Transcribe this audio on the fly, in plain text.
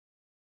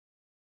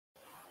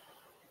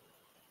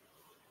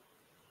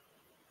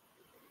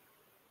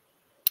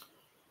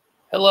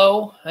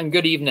Hello and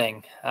good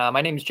evening.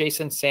 My name is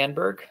Jason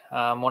Sandberg.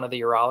 I'm one of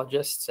the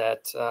urologists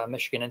at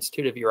Michigan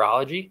Institute of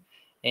Urology,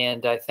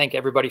 and I thank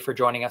everybody for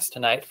joining us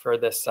tonight for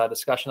this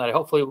discussion that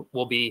hopefully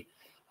will be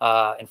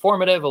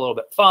informative, a little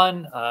bit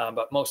fun,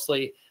 but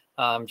mostly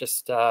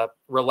just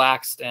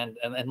relaxed and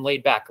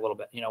laid back a little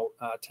bit.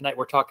 Tonight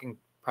we're talking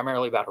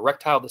primarily about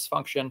erectile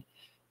dysfunction,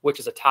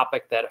 which is a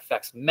topic that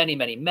affects many,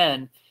 many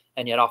men,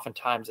 and yet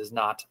oftentimes is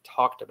not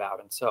talked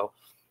about. And so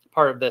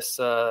part of this,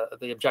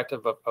 the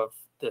objective of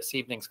this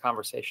evening's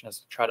conversation is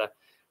to try to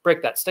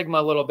break that stigma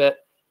a little bit,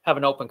 have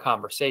an open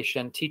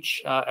conversation,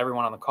 teach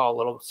everyone on the call a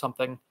little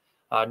something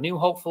new,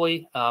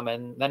 hopefully,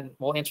 and then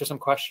we'll answer some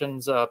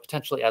questions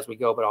potentially as we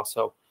go, but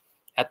also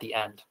at the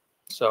end.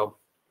 So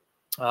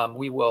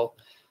we will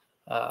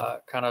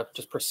kind of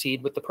just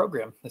proceed with the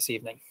program this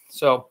evening.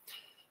 So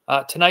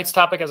tonight's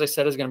topic, as I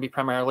said, is going to be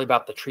primarily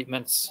about the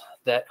treatments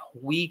that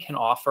we can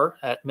offer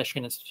at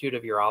Michigan Institute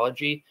of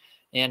Urology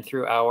and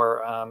through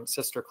our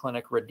sister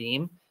clinic,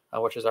 Redeem,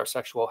 which is our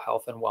sexual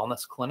health and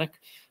wellness clinic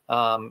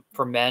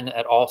for men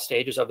at all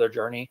stages of their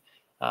journey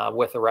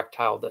with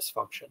erectile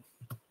dysfunction.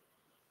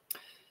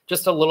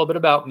 Just a little bit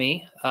about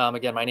me.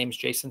 Again, my name is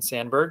Jason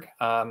Sandberg.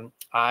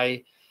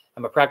 I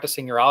am a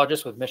practicing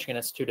urologist with Michigan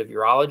Institute of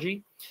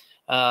Urology.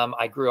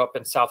 I grew up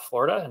in South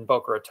Florida in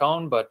Boca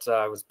Raton, but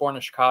I was born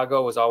in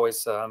Chicago, was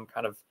always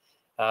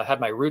had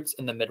my roots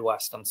in the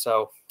Midwest. And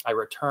so I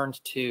returned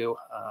to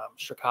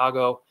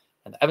Chicago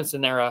and the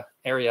Evanston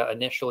area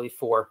initially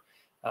for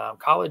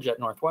college at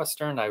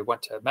Northwestern. I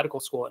went to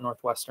medical school at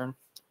Northwestern,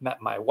 met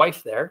my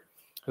wife there,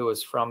 who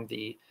was from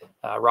the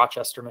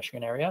Rochester,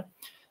 Michigan area.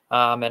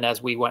 And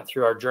as we went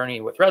through our journey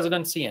with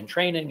residency and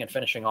training and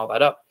finishing all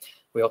that up,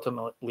 we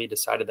ultimately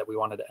decided that we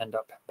wanted to end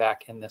up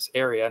back in this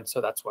area. And so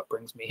that's what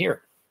brings me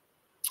here.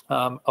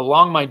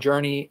 Along my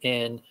journey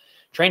in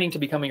training to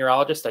become a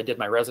urologist, I did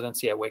my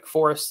residency at Wake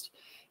Forest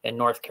in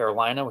North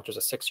Carolina, which was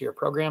a 6-year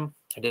program.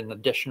 I did an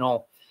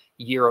additional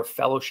year of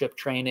fellowship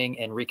training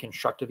in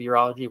reconstructive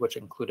urology, which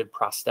included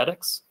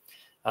prosthetics,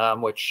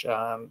 which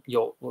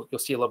you'll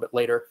see a little bit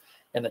later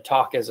in the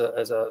talk as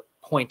a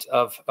point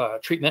of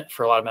treatment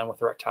for a lot of men with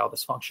erectile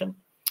dysfunction.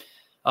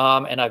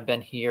 And I've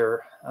been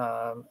here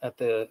at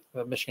the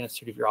Michigan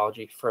Institute of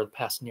Urology for the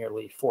past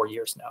nearly 4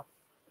 years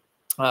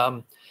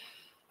now.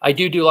 I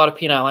do a lot of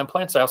penile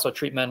implants. I also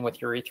treat men with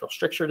urethral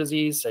stricture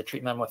disease. I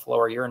treat men with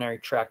lower urinary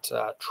tract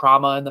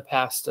trauma in the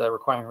past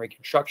requiring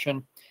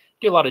reconstruction.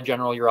 Do a lot of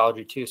general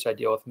urology too, so I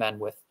deal with men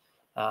with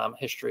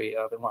history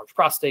of enlarged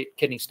prostate,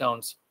 kidney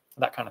stones,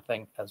 that kind of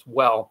thing as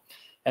well.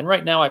 And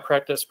right now I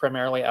practice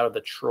primarily out of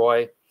the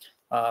Troy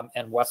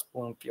and West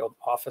Bloomfield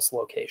office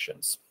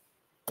locations.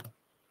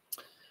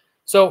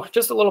 So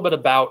just a little bit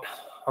about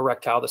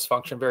erectile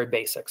dysfunction, very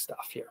basic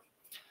stuff here.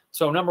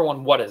 So number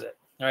one, what is it?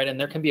 All right, and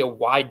there can be a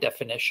wide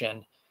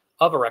definition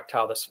of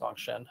erectile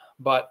dysfunction,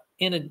 but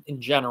in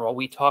general,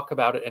 we talk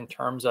about it in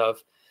terms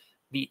of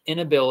the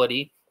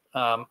inability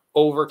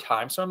over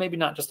time, so maybe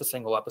not just a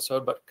single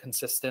episode, but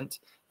consistent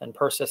and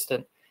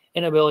persistent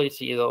inability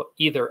to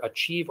either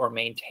achieve or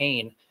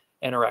maintain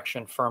an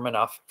erection firm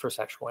enough for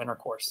sexual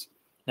intercourse.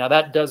 Now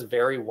that does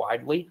vary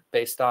widely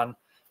based on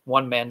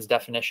one man's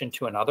definition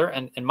to another,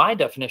 and my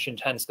definition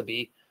tends to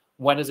be,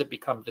 when does it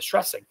become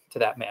distressing to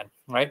that man,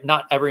 right?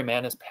 Not every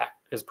man is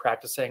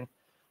practicing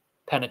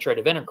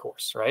penetrative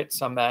intercourse, right?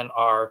 Some men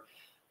are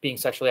being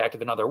sexually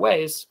active in other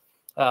ways,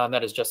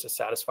 that is just as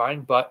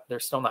satisfying, but they're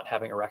still not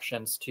having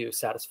erections to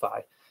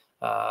satisfy,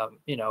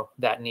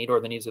 that need or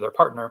the needs of their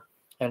partner.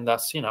 And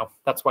thus,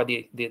 that's why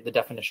the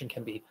definition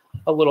can be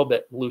a little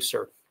bit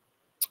looser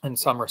in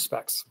some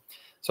respects.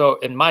 So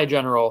in my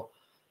general,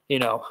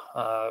 view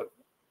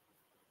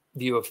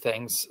of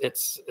things,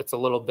 it's a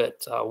little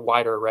bit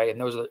wider array.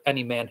 And those are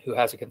any man who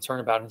has a concern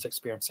about and is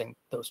experiencing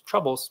those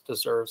troubles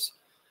deserves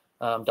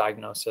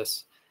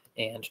diagnosis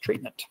and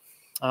treatment.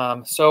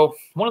 So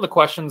one of the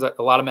questions that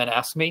a lot of men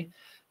ask me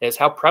is,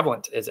 how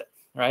prevalent is it,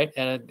 right?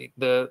 And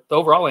the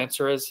overall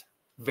answer is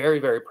very,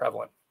 very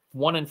prevalent.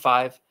 1 in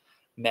 5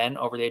 men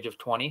over the age of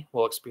 20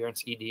 will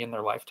experience ED in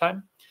their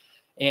lifetime.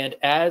 And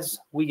as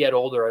we get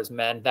older as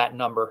men, that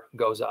number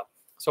goes up.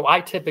 So I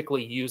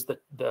typically use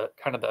the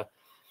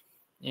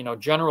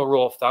general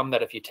rule of thumb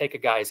that if you take a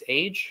guy's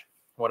age,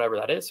 whatever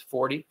that is,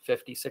 40,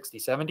 50, 60,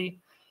 70,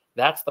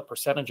 that's the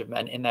percentage of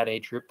men in that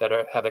age group that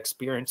have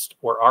experienced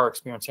or are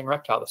experiencing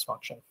erectile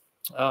dysfunction.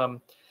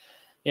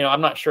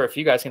 I'm not sure if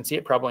you guys can see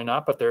it, probably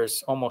not, but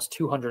there's almost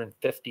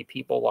 250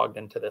 people logged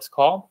into this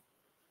call.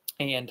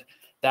 And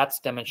that's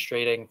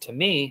demonstrating to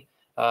me,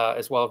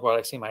 as well as what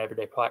I see in my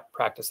everyday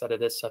practice, that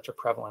it is such a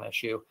prevalent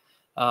issue.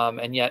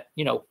 And yet,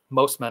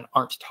 most men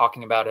aren't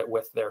talking about it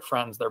with their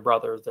friends, their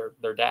brothers,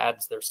 their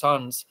dads, their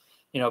sons,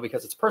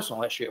 because it's a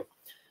personal issue.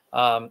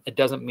 It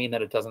doesn't mean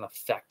that it doesn't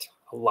affect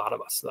a lot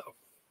of us, though.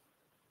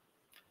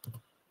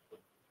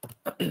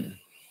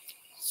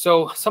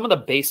 So some of the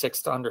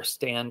basics to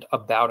understand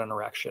about an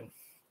erection.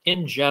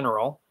 In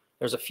general,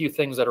 there's a few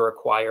things that are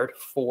required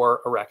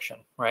for erection,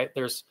 right?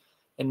 There's,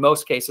 in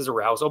most cases,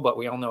 arousal, but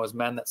we all know as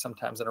men that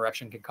sometimes an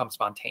erection can come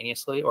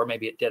spontaneously, or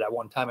maybe it did at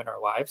one time in our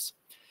lives.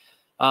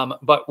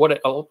 But what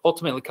it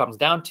ultimately comes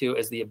down to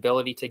is the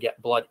ability to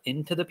get blood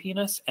into the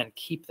penis and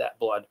keep that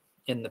blood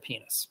in the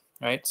penis,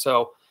 right?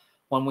 So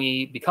when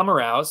we become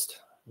aroused,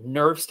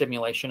 nerve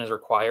stimulation is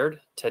required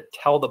to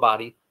tell the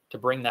body to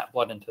bring that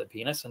blood into the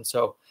penis. And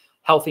so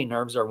healthy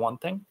nerves are one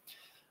thing.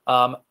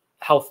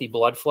 Healthy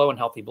blood flow and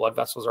healthy blood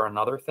vessels are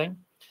another thing.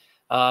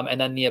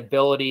 And then the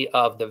ability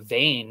of the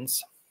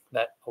veins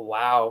that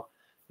allow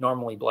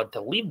normally blood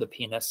to leave the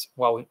penis.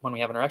 Well, when we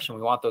have an erection,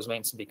 we want those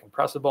veins to be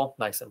compressible,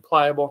 nice and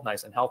pliable,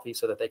 nice and healthy,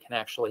 so that they can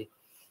actually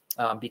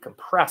be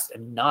compressed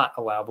and not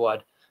allow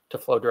blood to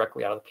flow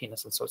directly out of the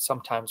penis. And so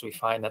sometimes we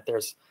find that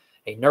there's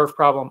a nerve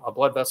problem, a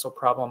blood vessel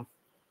problem,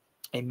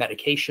 a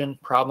medication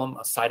problem,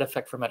 a side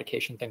effect from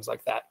medication, things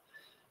like that,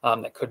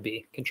 that could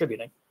be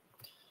contributing.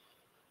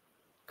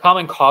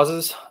 Common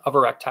causes of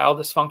erectile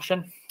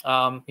dysfunction.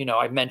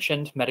 I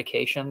mentioned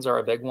medications are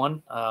a big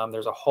one.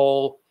 There's a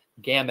whole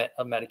gamut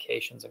of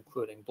medications,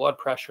 including blood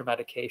pressure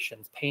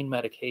medications, pain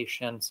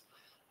medications,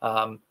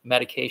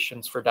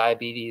 medications for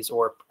diabetes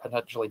or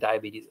potentially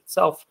diabetes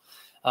itself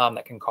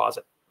that can cause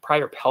it.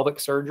 Prior pelvic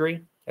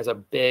surgery is a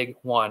big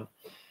one.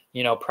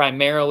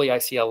 Primarily I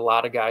see a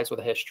lot of guys with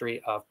a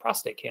history of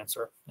prostate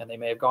cancer, and they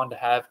may have gone to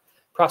have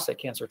prostate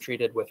cancer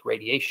treated with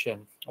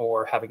radiation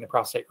or having the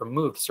prostate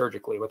removed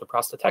surgically with a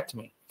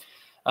prostatectomy.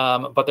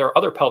 But there are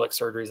other pelvic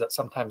surgeries that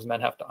sometimes men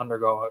have to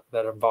undergo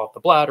that involve the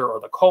bladder or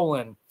the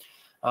colon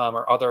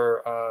or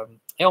other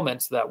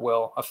ailments that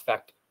will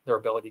affect their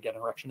ability to get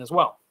an erection as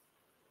well.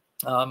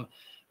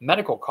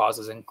 Medical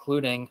causes,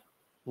 including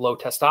low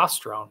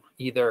testosterone,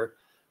 either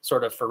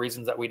sort of for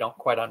reasons that we don't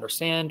quite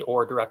understand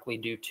or directly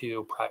due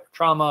to prior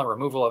trauma,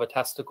 removal of a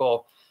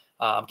testicle,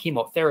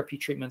 chemotherapy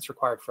treatments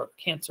required for other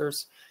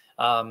cancers,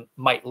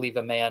 might leave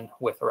a man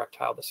with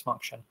erectile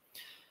dysfunction.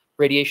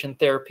 Radiation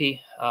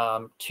therapy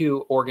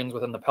to organs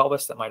within the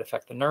pelvis that might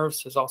affect the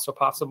nerves is also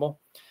possible.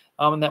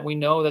 And that we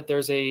know that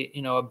there's a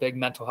big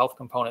mental health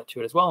component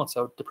to it as well. And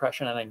so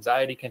depression and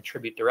anxiety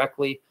contribute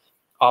directly.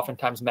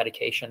 Oftentimes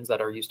medications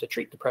that are used to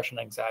treat depression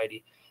and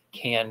anxiety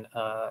can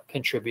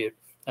contribute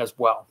as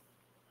well.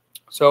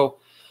 So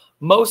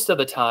most of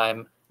the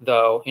time,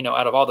 though,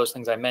 out of all those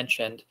things I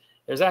mentioned,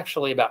 there's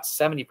actually about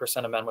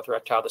 70% of men with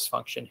erectile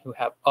dysfunction who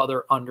have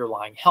other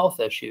underlying health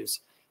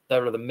issues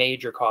that are the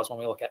major cause when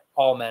we look at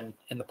all men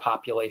in the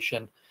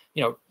population,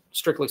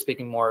 strictly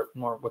speaking more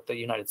with the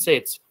United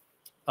States.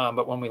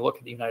 But when we look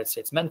at the United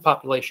States men's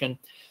population,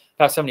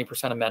 about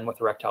 70% of men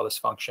with erectile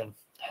dysfunction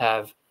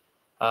have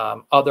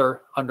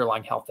other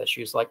underlying health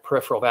issues like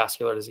peripheral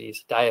vascular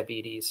disease,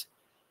 diabetes,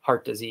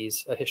 heart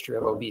disease, a history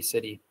of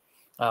obesity,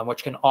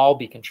 which can all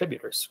be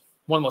contributors.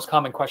 One of the most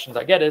common questions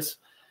I get is,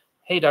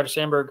 hey, Dr.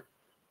 Sandberg,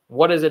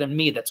 what is it in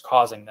me that's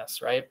causing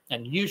this, right?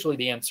 And usually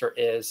the answer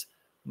is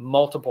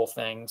multiple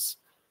things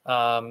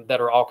that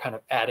are all kind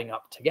of adding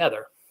up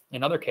together.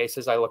 In other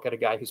cases, I look at a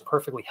guy who's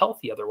perfectly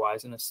healthy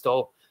otherwise and is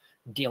still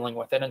dealing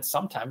with it. And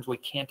sometimes we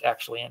can't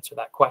actually answer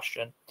that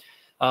question.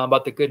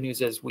 But the good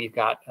news is we've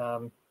got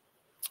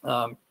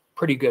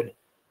pretty good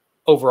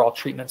overall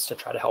treatments to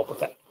try to help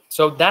with it.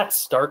 So that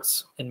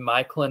starts in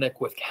my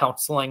clinic with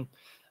counseling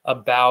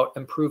about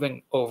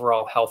improving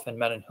overall health in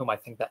men in whom I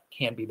think that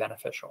can be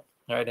beneficial.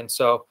 All right. And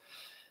so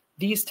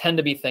these tend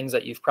to be things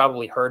that you've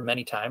probably heard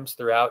many times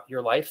throughout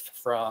your life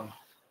from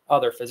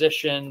other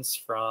physicians,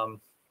 from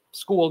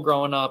school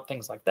growing up,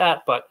 things like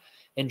that. But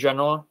in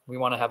general, we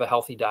want to have a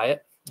healthy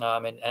diet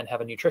and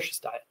have a nutritious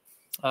diet.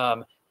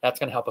 That's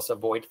going to help us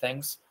avoid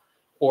things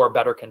or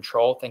better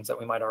control things that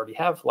we might already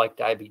have, like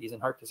diabetes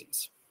and heart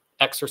disease.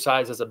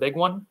 Exercise is a big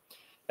one.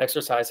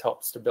 Exercise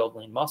helps to build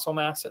lean muscle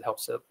mass. It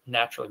helps to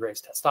naturally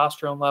raise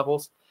testosterone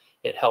levels.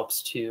 It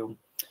helps to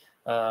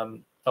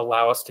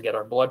allow us to get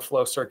our blood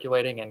flow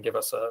circulating and give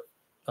us a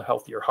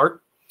healthier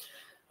heart.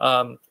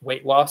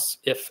 Weight loss,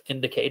 if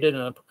indicated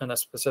in a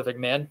specific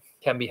man,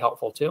 can be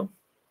helpful too.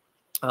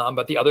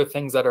 But the other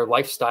things that are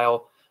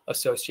lifestyle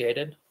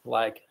associated,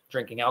 like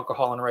drinking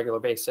alcohol on a regular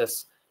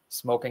basis,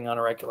 smoking on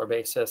a regular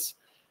basis,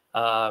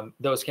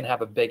 those can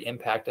have a big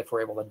impact if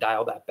we're able to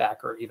dial that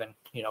back or even,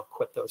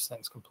 quit those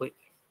things completely.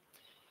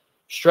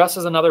 Stress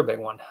is another big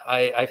one.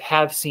 I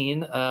have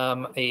seen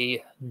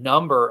a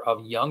number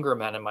of younger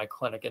men in my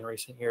clinic in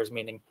recent years,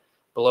 meaning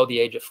below the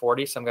age of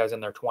 40, some guys in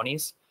their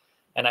 20s.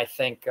 And I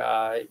think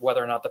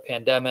whether or not the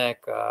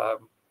pandemic or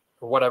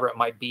whatever it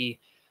might be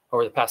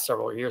over the past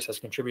several years has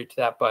contributed to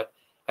that. But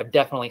I've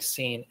definitely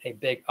seen a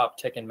big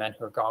uptick in men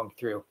who are going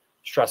through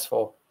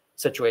stressful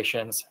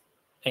situations,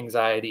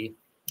 anxiety,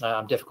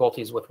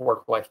 difficulties with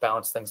work-life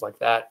balance, things like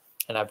that.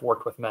 And I've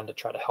worked with men to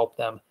try to help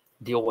them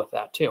deal with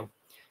that too.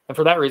 And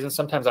for that reason,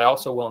 sometimes I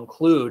also will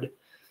include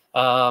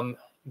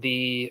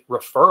the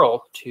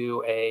referral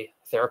to a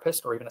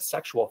therapist or even a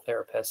sexual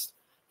therapist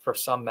for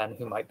some men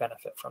who might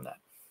benefit from that.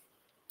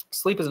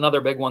 Sleep is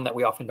another big one that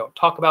we often don't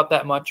talk about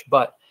that much,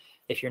 but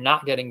if you're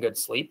not getting good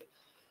sleep,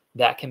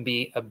 that can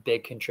be a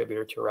big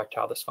contributor to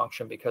erectile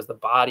dysfunction because the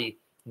body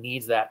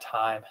needs that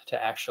time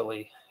to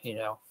actually,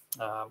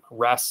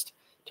 rest,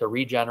 to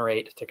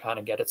regenerate, to kind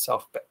of get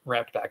itself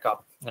ramped back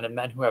up. And in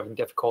men who are having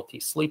difficulty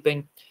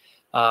sleeping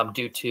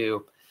due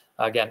to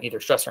again, either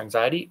stress or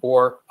anxiety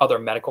or other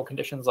medical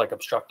conditions like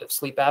obstructive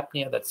sleep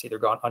apnea that's either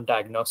gone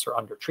undiagnosed or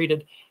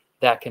undertreated,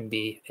 that can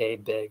be a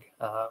big,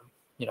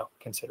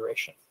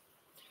 consideration.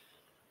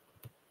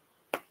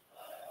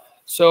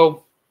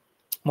 So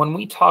when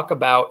we talk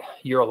about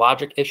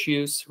urologic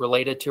issues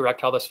related to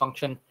erectile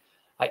dysfunction,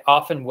 I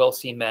often will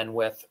see men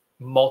with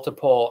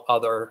multiple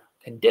other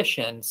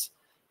conditions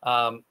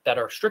that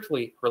are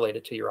strictly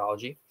related to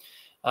urology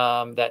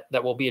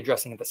that we'll be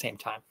addressing at the same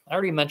time. I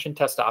already mentioned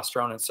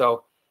testosterone, and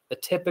so the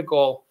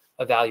typical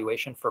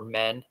evaluation for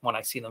men when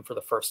I see them for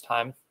the first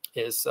time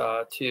is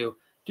to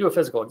do a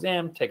physical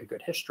exam, take a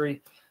good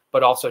history,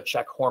 but also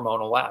check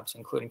hormonal labs,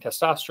 including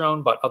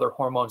testosterone, but other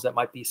hormones that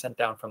might be sent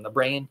down from the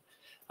brain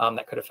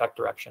that could affect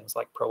erections,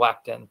 like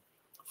prolactin,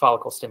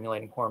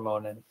 follicle-stimulating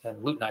hormone,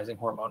 and luteinizing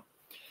hormone.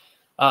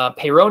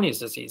 Peyronie's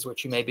disease,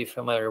 which you may be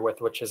familiar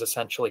with, which is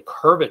essentially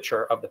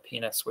curvature of the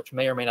penis, which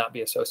may or may not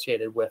be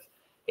associated with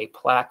a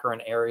plaque or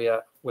an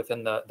area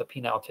within the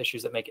penile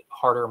tissues that make it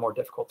harder or more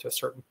difficult to a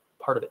certain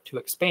part of it to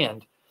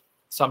expand,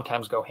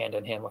 sometimes go hand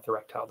in hand with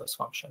erectile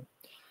dysfunction.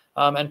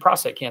 And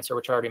prostate cancer,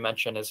 which I already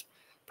mentioned, is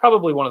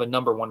probably one of the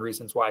 #1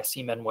 reasons why I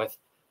see men with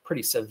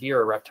pretty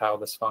severe erectile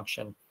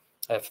dysfunction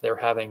if they're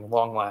having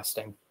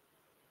long-lasting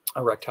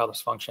erectile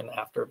dysfunction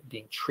after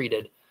being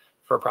treated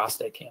for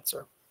prostate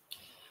cancer.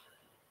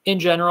 In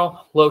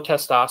general, low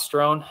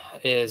testosterone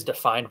is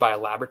defined by a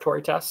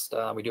laboratory test.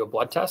 We do a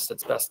blood test.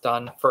 It's best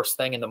done first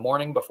thing in the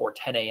morning before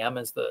 10 a.m.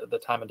 is the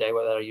time of day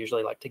that I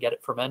usually like to get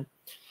it for men.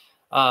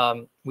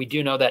 We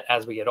do know that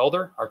as we get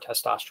older, our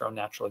testosterone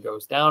naturally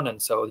goes down.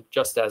 And so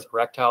just as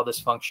erectile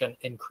dysfunction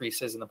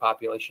increases in the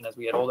population as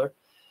we get older,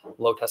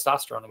 low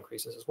testosterone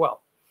increases as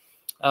well.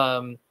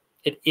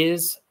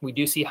 We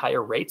do see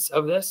higher rates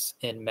of this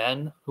in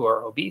men who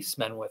are obese,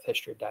 men with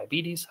history of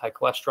diabetes, high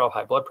cholesterol,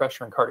 high blood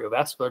pressure, and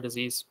cardiovascular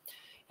disease.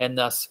 And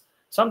thus,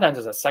 sometimes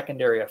as a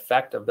secondary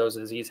effect of those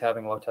diseases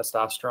having low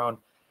testosterone,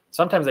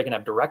 sometimes they can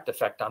have direct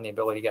effect on the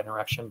ability to get an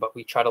erection, but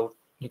we try to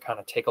kind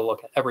of take a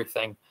look at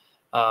everything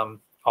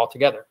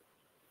altogether.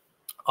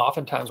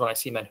 Oftentimes when I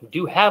see men who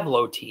do have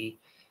low T,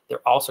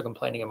 they're also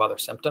complaining of other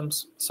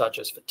symptoms such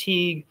as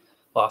fatigue,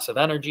 loss of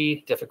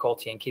energy,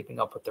 difficulty in keeping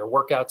up with their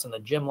workouts in the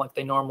gym like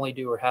they normally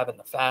do or have in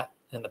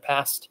the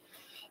past.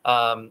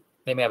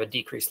 They may have a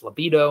decreased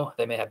libido.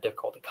 They may have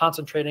difficulty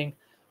concentrating,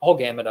 a whole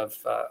gamut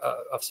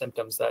of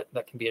symptoms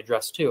that can be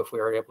addressed too if we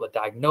are able to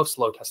diagnose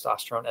low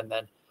testosterone and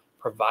then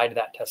provide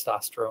that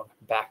testosterone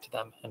back to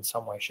them in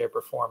some way, shape,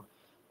 or form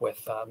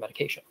with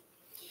medication.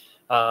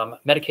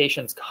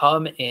 Medications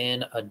come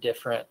in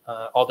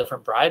all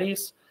different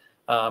varieties.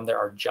 There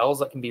are gels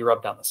that can be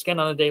rubbed on the skin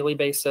on a daily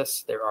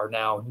basis. There are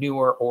now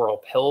newer oral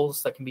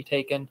pills that can be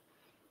taken,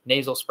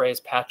 nasal sprays,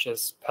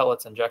 patches,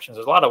 pellets, injections.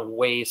 There's a lot of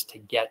ways to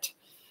get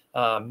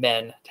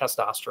men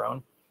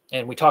testosterone.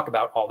 And we talk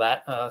about all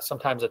that.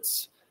 Sometimes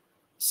it's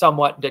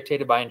somewhat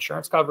dictated by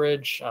insurance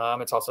coverage.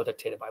 It's also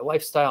dictated by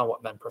lifestyle and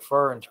what men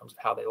prefer in terms of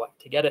how they like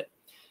to get it.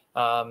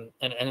 And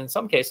in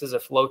some cases,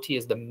 if low T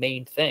is the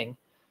main thing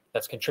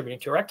that's contributing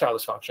to erectile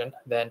dysfunction,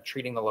 then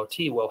treating the low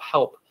T will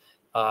help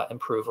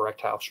improve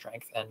erectile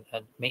strength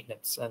and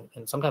maintenance.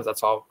 And sometimes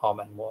that's all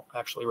men will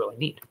actually really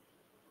need.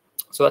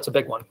 So that's a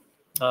big one.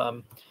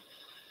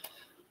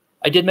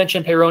 I did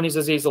mention Peyronie's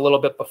disease a little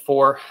bit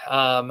before.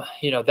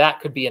 That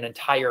could be an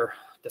entire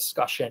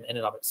discussion in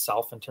and of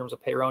itself in terms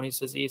of Peyronie's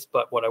disease.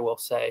 But what I will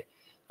say,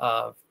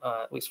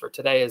 at least for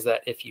today, is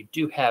that if you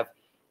do have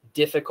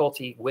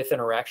difficulty with an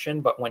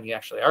erection, but when you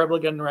actually are able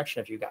to get an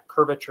erection, if you've got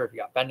curvature, if you've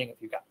got bending, if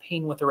you've got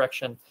pain with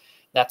erection,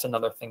 that's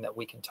another thing that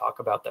we can talk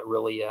about that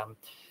really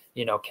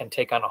can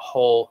take on a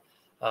whole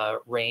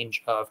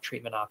range of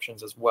treatment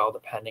options as well,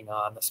 depending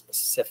on the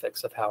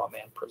specifics of how a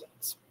man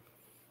presents.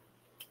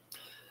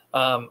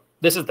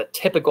 This is the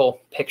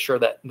typical picture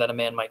that a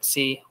man might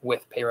see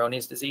with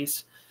Peyronie's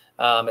disease.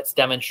 It's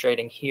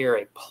demonstrating here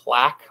a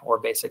plaque or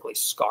basically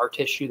scar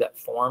tissue that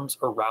forms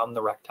around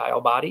the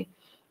erectile body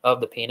of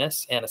the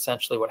penis. And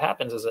essentially what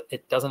happens is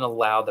it doesn't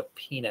allow the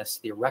penis,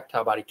 the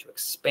erectile body, to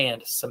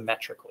expand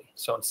symmetrically.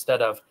 So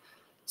instead of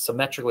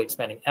symmetrically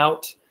expanding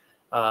out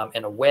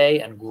and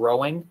away and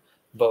growing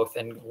both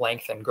in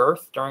length and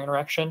girth during an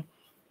erection,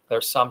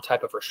 there's some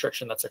type of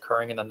restriction that's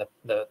occurring, and then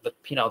the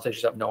penile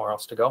tissues have nowhere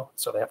else to go,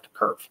 so they have to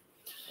curve.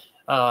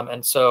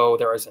 And so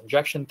there is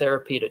injection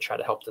therapy to try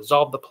to help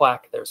dissolve the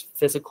plaque. There's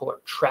physical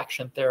or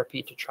traction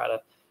therapy to try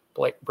to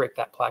break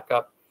that plaque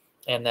up.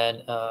 And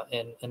then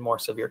in more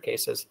severe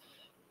cases,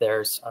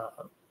 there's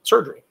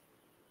surgery.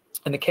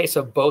 In the case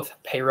of both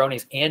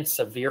Peyronie's and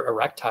severe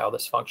erectile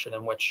dysfunction,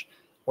 in which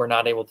we're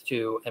not able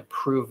to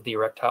improve the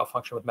erectile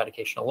function with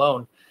medication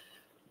alone,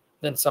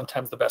 then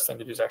sometimes the best thing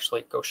to do is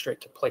actually go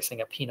straight to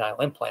placing a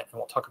penile implant. And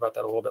we'll talk about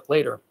that a little bit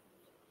later.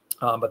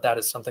 But that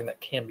is something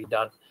that can be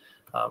done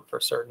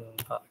for certain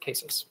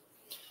cases.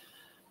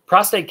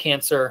 Prostate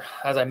cancer,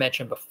 as I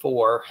mentioned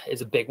before,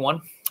 is a big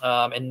one.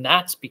 And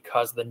that's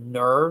because the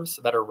nerves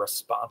that are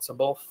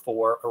responsible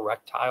for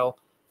erectile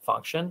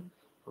function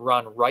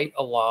run right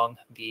along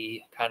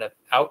the kind of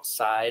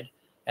outside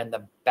and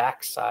the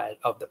backside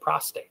of the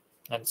prostate.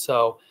 And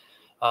so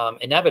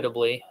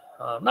inevitably,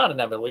 not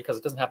inevitably because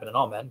it doesn't happen in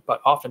all men,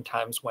 but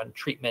oftentimes when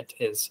treatment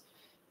is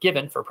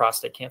given for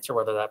prostate cancer,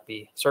 whether that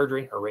be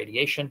surgery or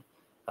radiation,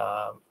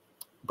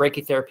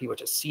 brachytherapy,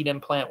 which is seed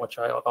implant, which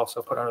I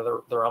also put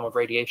under the realm of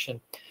radiation,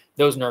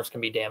 those nerves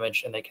can be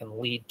damaged and they can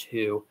lead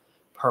to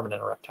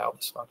permanent erectile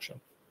dysfunction.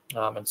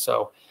 And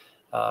so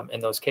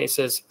in those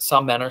cases,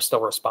 some men are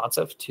still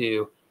responsive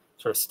to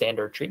sort of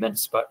standard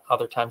treatments, but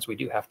other times we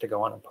do have to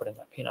go on and put in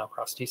that penile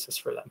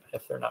prosthesis for them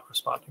if they're not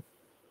responding.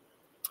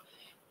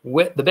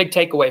 With the big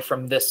takeaway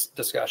from this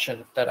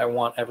discussion that I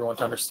want everyone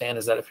to understand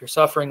is that if you're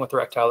suffering with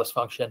erectile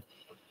dysfunction,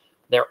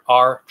 there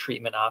are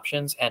treatment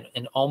options. And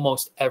in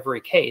almost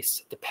every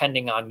case,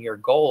 depending on your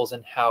goals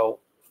and how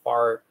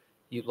far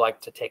you'd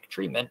like to take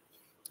treatment,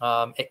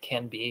 it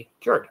can be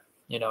cured,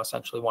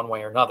 essentially one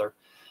way or another.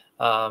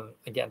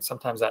 Again,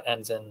 sometimes that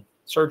ends in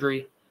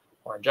surgery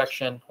or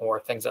injection or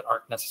things that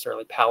aren't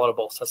necessarily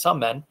palatable to some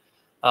men.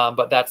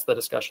 But that's the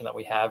discussion that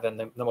we have. And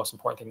the most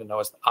important thing to know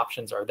is the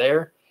options are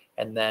there.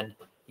 And then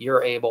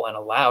you're able and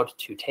allowed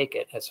to take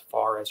it as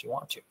far as you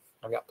want to.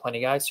 I've got plenty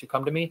of guys who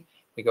come to me.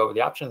 We go over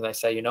the options and I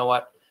say, you know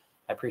what?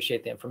 I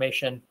appreciate the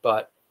information,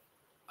 but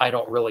I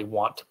don't really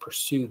want to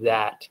pursue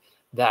that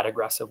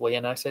aggressively.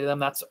 And I say to them,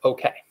 that's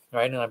okay.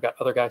 Right. And I've got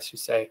other guys who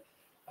say,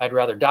 I'd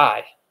rather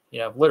die.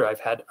 Literally, I've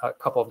had a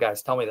couple of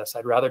guys tell me this.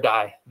 I'd rather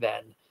die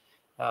than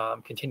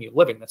continue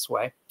living this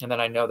way. And then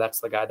I know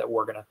that's the guy that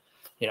we're going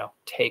to,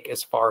 take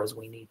as far as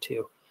we need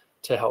to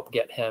help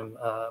get him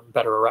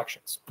better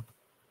erections.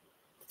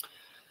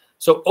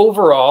 So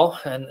overall,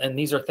 and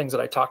these are things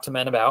that I talk to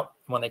men about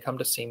when they come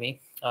to see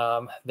me,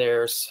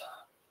 there are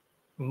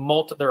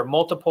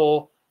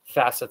multiple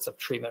facets of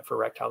treatment for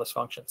erectile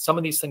dysfunction. Some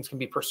of these things can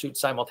be pursued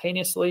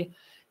simultaneously,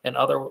 and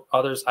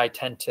others I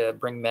tend to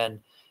bring men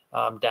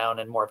down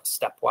in more of a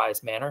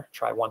stepwise manner.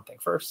 Try one thing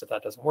first. If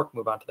that doesn't work,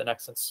 move on to the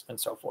next and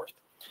so forth.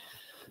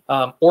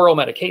 Oral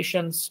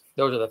medications,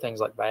 those are the things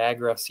like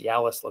Viagra,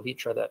 Cialis,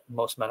 Levitra that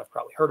most men have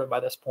probably heard of by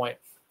this point.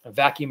 A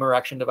vacuum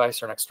erection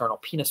device or an external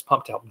penis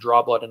pump to help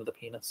draw blood into the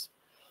penis.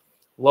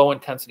 Low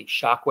intensity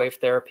shockwave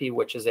therapy,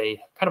 which is a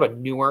kind of a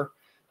newer,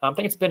 I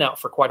think it's been out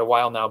for quite a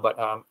while now, but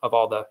of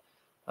all the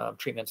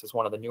treatments is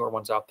one of the newer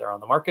ones out there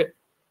on the market.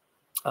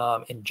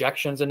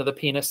 Injections into the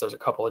penis, there's a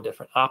couple of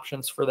different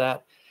options for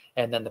that.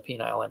 And then the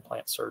penile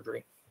implant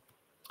surgery.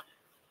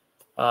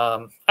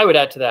 I would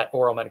add to that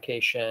oral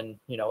medication,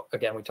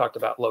 again, we talked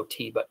about low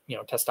T, but,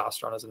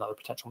 testosterone is another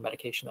potential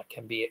medication that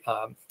can be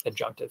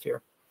adjunctive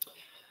here.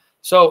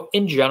 So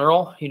in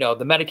general,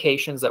 the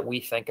medications that we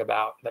think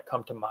about that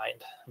come to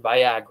mind,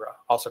 Viagra,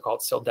 also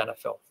called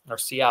sildenafil, or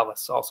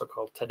Cialis, also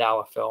called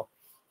tadalafil,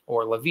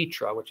 or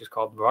Levitra, which is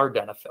called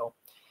vardenafil.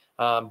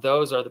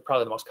 Those are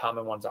probably the most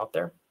common ones out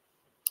there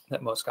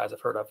that most guys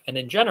have heard of. And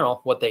in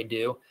general, what they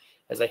do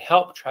is they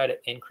help try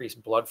to increase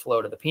blood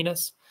flow to the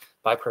penis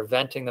by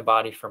preventing the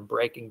body from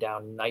breaking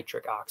down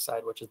nitric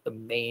oxide, which is the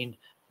main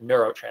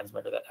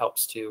neurotransmitter that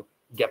helps to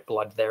get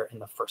blood there in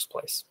the first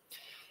place.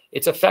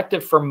 It's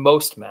effective for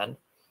most men.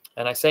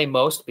 And I say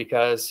most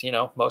because,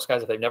 most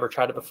guys, if they've never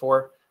tried it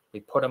before, we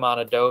put them on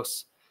a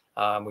dose.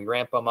 We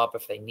ramp them up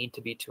if they need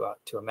to be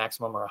to a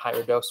maximum or a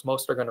higher dose.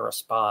 Most are going to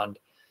respond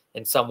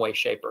in some way,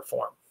 shape, or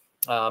form.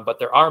 But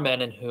there are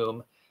men in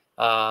whom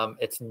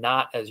it's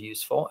not as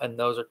useful. And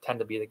those tend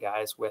to be the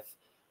guys with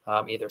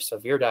either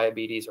severe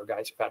diabetes or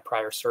guys who've had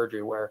prior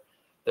surgery where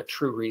the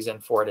true reason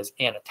for it is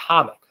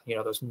anatomic.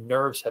 Those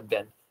nerves have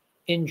been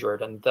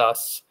injured, and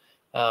thus,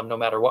 no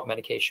matter what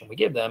medication we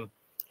give them,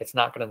 it's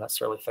not going to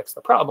necessarily fix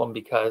the problem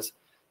because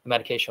the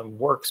medication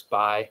works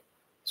by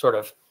sort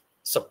of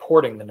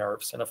supporting the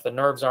nerves. And if the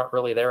nerves aren't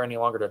really there any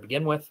longer to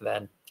begin with,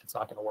 then it's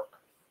not going to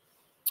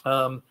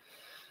work.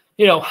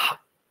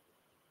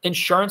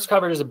 Insurance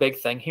coverage is a big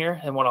thing here.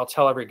 And what I'll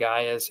tell every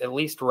guy is, at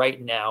least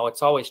right now,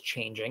 it's always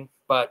changing,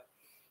 but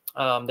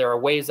there are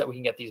ways that we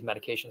can get these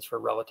medications for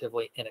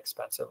relatively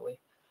inexpensively.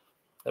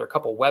 There are a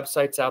couple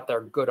websites out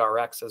there.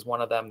 GoodRx is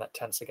one of them that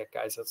tends to get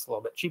guys that's a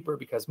little bit cheaper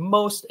because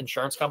most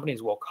insurance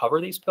companies will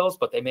cover these pills,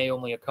 but they may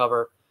only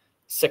cover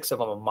 6 of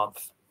them a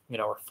month,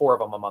 or 4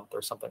 of them a month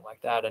or something like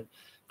that. And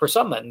for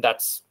some men,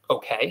 that's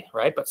okay,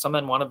 right? But some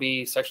men want to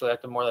be sexually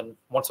active more than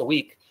once a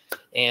week.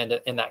 And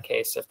in that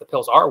case, if the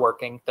pills are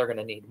working, they're going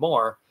to need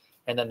more,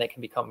 and then they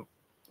can become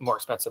more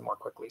expensive more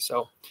quickly.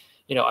 So,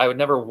 I would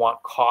never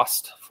want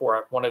cost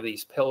for one of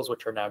these pills,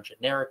 which are now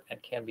generic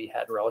and can be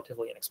had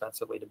relatively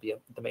inexpensively, to be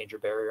the major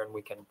barrier. And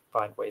we can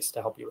find ways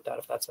to help you with that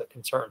if that's a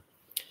concern.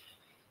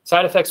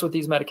 Side effects with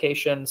these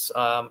medications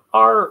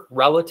are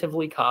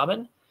relatively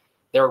common.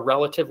 They're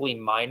relatively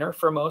minor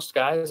for most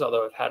guys,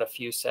 although I've had a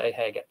few say,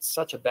 hey, I get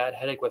such a bad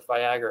headache with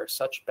Viagra, or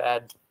such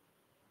bad,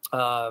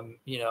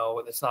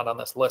 it's not on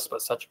this list,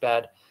 but such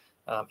bad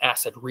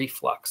acid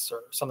reflux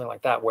or something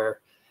like that, where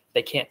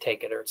they can't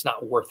take it or it's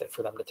not worth it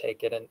for them to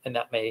take it. And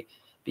that may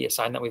be a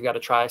sign that we've got to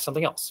try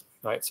something else,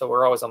 right? So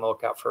we're always on the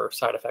lookout for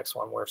side effects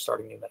when we're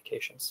starting new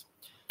medications.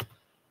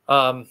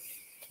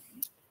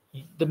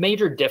 The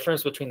major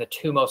difference between the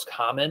two most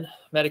common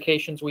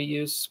medications we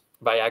use,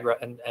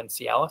 Viagra and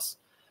Cialis,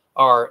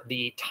 are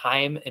the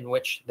time in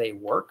which they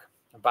work.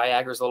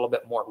 Viagra is a little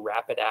bit more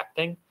rapid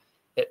acting.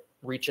 It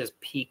reaches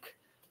peak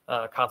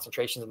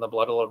concentrations in the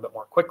blood a little bit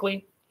more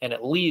quickly, and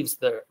it leaves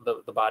the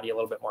body a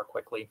little bit more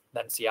quickly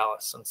than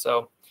Cialis. And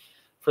so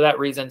for that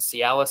reason,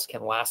 Cialis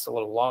can last a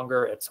little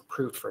longer. It's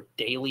approved for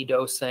daily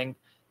dosing,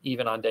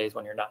 even on days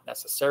when you're not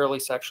necessarily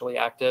sexually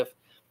active.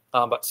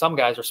 But some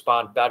guys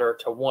respond better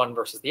to one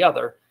versus the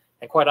other.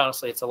 And quite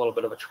honestly, it's a little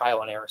bit of a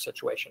trial and error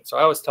situation. So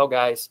I always tell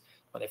guys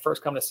when they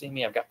first come to see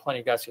me, I've got plenty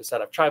of guys who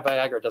said, I've tried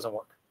Viagra, it doesn't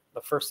work.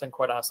 The first thing,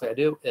 quite honestly, I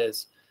do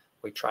is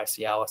we try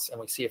Cialis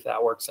and we see if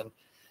that works. And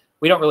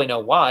we don't really know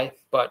why,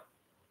 but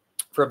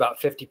for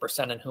about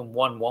 50% in whom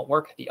one won't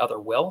work, the other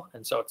will.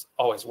 And so it's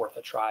always worth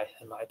a try,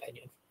 in my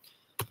opinion.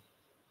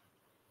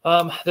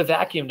 The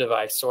vacuum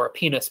device or a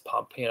penis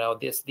pump, you know,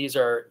 these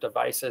are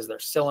devices, they're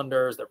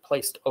cylinders, they're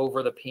placed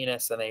over the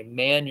penis, and they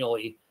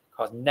manually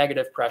cause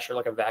negative pressure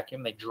like a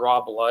vacuum. They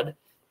draw blood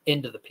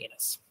into the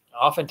penis.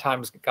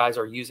 Oftentimes, guys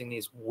are using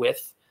these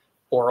with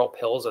oral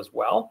pills as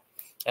well.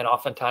 And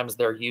oftentimes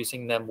they're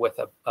using them with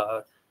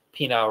a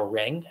penile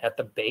ring at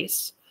the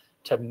base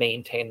to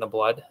maintain the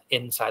blood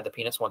inside the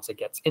penis once it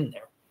gets in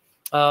there.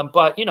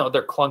 But, you know,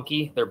 they're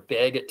clunky, they're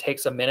big. It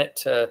takes a minute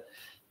to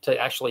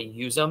actually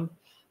use them.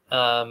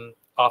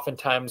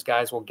 Oftentimes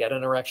guys will get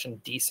an erection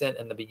decent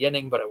in the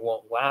beginning, but it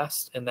won't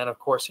last. And then of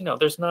course, you know,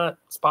 there's not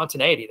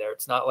spontaneity there.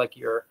 It's not like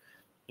you're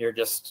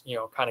just, you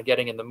know, kind of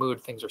getting in the mood,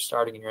 things are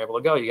starting and you're able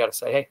to go. You got to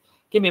say, hey,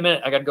 give me a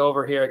minute. I got to go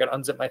over here. I got to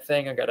unzip my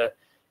thing. I got to,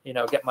 you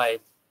know, get my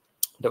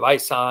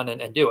device on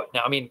and do it.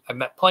 Now, I mean, I've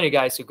met plenty of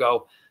guys who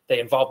go, they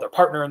involve their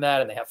partner in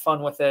that and they have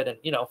fun with it. And,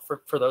 you know,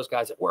 for those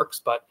guys, it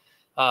works. But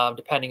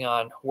depending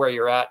on where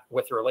you're at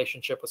with your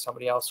relationship with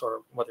somebody else,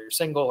 or whether you're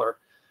single or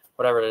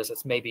whatever it is,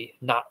 it's maybe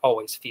not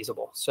always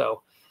feasible.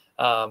 So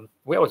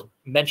we always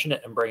mention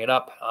it and bring it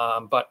up,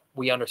 but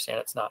we understand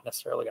it's not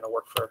necessarily going to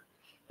work for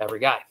every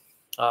guy.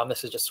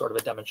 This is just sort of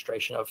a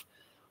demonstration of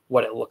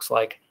what it looks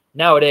like.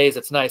 Nowadays,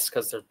 it's nice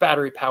because there's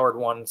battery-powered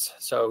ones,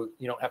 so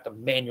you don't have to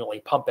manually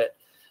pump it.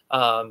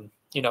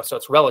 You know, so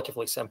it's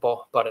relatively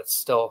simple, but it's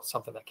still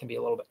something that can be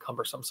a little bit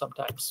cumbersome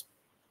sometimes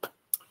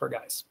for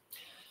guys.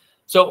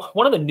 So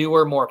one of the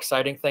newer, more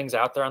exciting things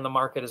out there on the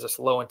market is this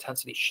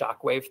low-intensity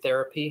shockwave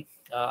therapy.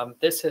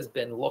 This has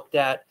been looked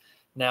at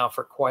now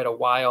for quite a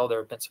while. There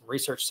have been some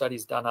research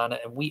studies done on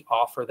it, and we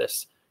offer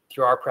this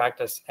through our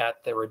practice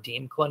at the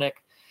Redeem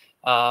Clinic.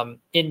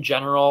 In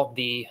general,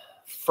 the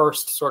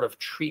first sort of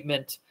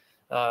treatment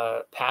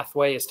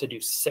pathway is to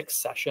do 6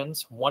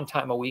 sessions, 1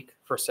 time a week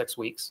for 6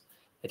 weeks.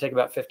 They take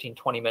about 15,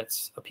 20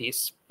 minutes a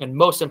piece. And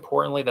most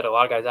importantly, that a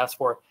lot of guys ask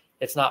for,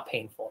 it's not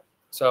painful.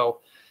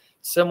 So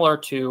similar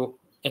to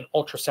an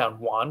ultrasound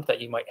wand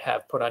that you might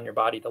have put on your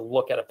body to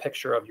look at a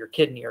picture of your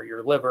kidney or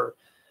your liver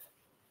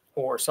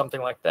or something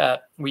like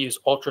that, we use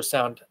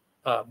ultrasound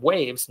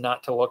waves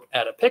not to look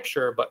at a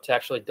picture, but to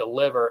actually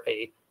deliver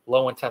a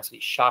low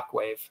intensity shock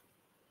wave.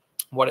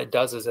 What it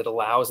does is it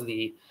allows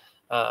the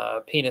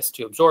penis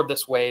to absorb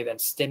this wave and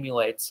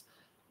stimulates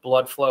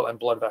blood flow and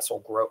blood vessel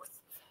growth.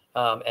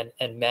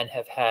 And men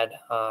have had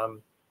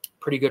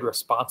pretty good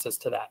responses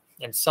to that.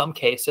 In some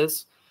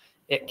cases,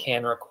 it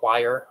can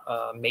require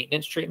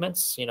maintenance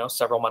treatments, you know,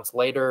 several months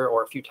later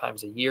or a few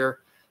times a year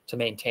to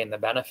maintain the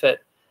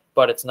benefit.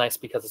 But it's nice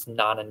because it's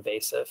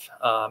non-invasive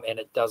and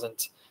it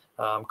doesn't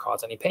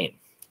cause any pain.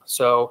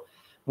 So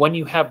when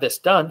you have this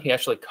done, you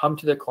actually come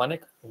to the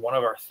clinic. One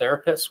of our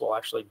therapists will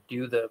actually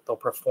they'll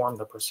perform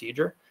the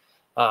procedure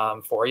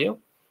for you.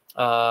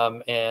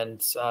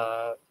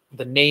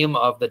 The name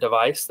of the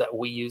device that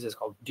we use is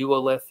called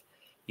Duolith.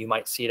 You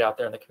might see it out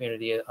there in the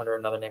community under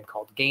another name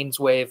called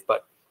Gainswave,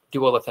 but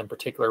Duolith in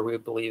particular, we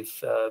believe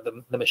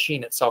the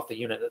machine itself, the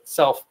unit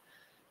itself,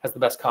 has the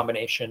best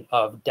combination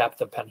of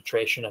depth of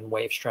penetration and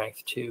wave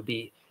strength to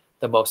be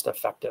the most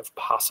effective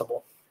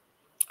possible.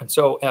 And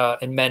so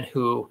in men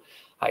who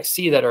I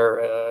see that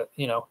are,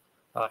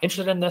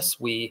 interested in this,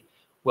 we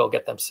will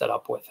get them set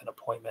up with an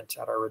appointment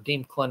at our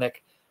Redeem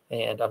Clinic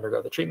and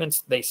undergo the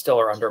treatments. They still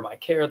are under my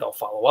care. They'll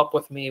follow up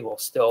with me. We'll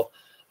still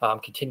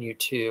continue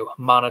to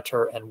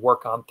monitor and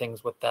work on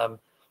things with them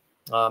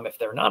if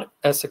they're not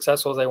as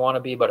successful as they want to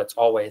be, but it's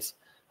always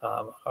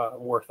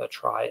worth a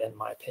try, in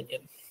my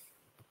opinion.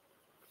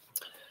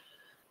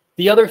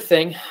 The other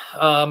thing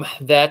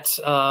that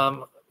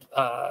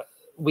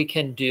we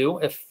can do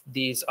if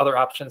these other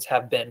options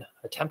have been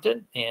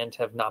attempted and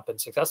have not been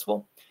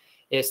successful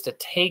is to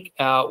take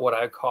out what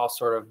I call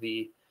sort of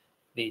the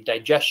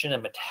digestion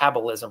and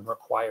metabolism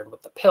required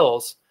with the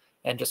pills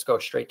and just go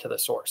straight to the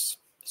source.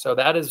 So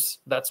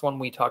that's when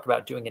we talk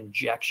about doing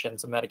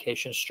injections of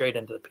medication straight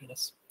into the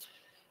penis.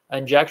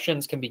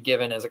 Injections can be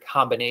given as a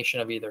combination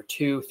of either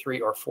 2,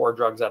 3, or 4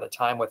 drugs at a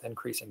time with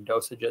increasing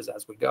dosages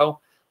as we go.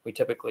 We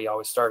typically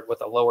always start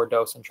with a lower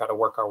dose and try to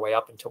work our way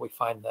up until we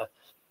find the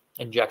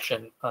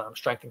injection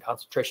strength and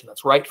concentration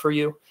that's right for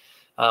you,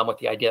 with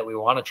the idea that we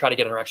want to try to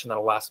get an erection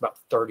that'll last about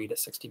 30 to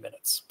 60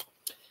 minutes.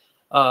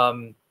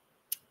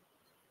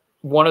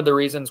 One of the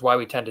reasons why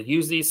we tend to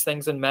use these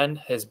things in men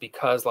is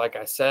because, like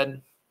I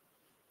said,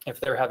 if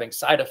they're having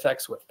side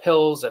effects with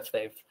pills, if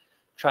they've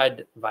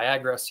tried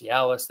Viagra,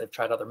 Cialis, they've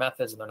tried other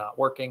methods and they're not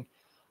working.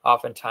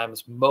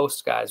 Oftentimes,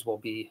 most guys will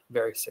be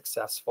very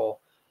successful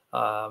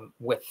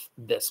with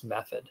this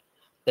method.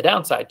 The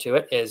downside to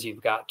it is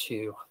you've got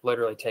to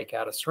literally take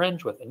out a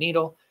syringe with a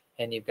needle,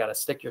 and you've got to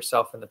stick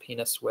yourself in the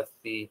penis with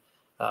the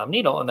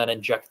needle and then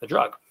inject the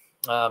drug.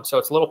 So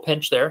it's a little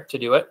pinch there to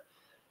do it.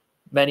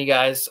 Many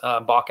guys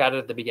balk at it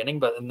at the beginning,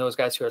 but in those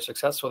guys who are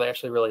successful, they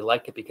actually really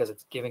like it because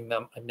it's giving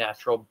them a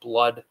natural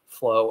blood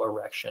flow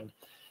erection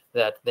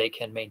that they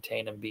can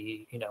maintain and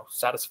be,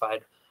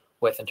 satisfied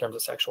with in terms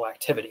of sexual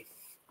activity.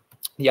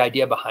 The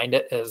idea behind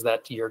it is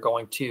that you're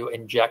going to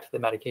inject the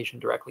medication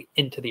directly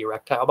into the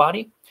erectile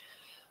body.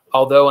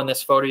 Although in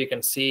this photo, you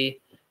can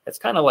see it's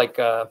kind of like,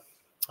 the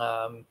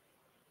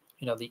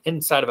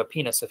inside of a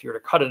penis. If you were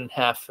to cut it in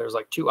half, there's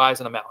like two eyes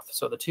and a mouth.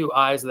 So the two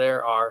eyes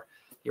there are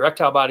the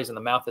erectile bodies, and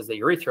the mouth is the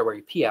urethra where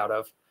you pee out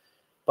of.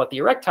 But the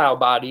erectile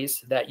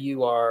bodies that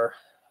you are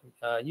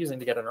using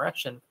to get an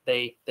erection,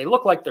 they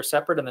look like they're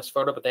separate in this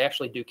photo, but they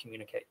actually do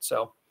communicate.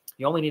 So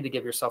you only need to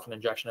give yourself an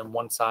injection in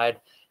one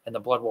side, and the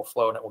blood will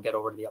flow and it will get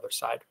over to the other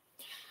side.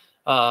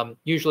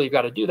 Usually you've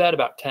got to do that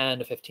about 10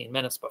 to 15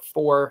 minutes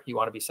before you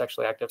want to be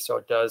sexually active. So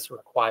it does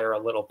require a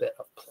little bit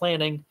of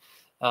planning.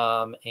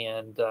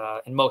 And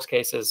in most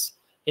cases,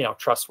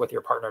 trust with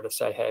your partner to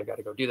say, hey, I've got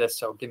to go do this.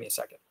 So give me a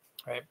second,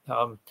 right?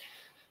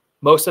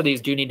 Most of these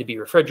do need to be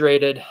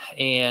refrigerated,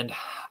 and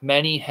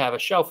many have a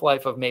shelf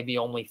life of maybe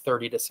only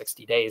 30 to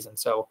 60 days. And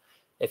so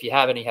if you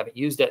haven't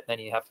used it, then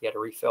you have to get a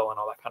refill and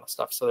all that kind of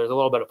stuff. So there's a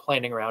little bit of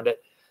planning around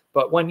it.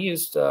 But when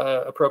used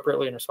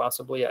appropriately and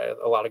responsibly, a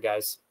lot of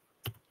guys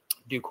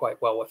do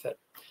quite well with it.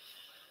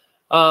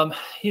 I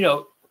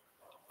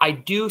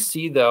do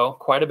see, though,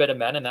 quite a bit of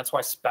men, and that's why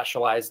I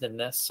specialized in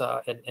this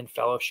in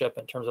fellowship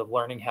in terms of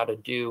learning how to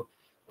do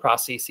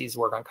prostheses,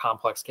 work on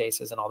complex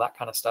cases and all that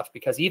kind of stuff.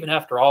 Because even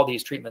after all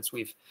these treatments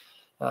we've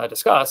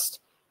discussed,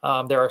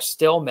 there are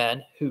still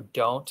men who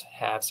don't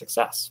have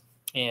success.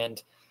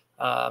 And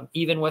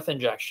even with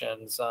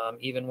injections,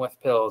 even with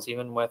pills,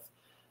 even with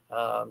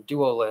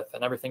Duolith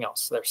and everything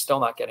else, they're still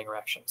not getting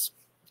erections.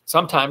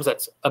 Sometimes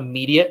that's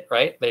immediate,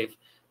 right? They've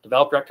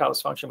developed erectile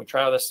dysfunction. We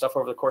try all this stuff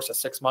over the course of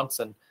 6 months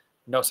and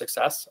no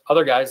success.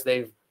 Other guys,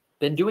 they've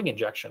been doing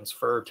injections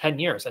for 10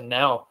 years and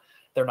now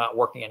they're not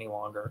working any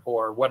longer,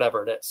 or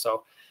whatever it is.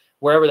 So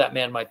wherever that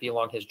man might be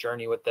along his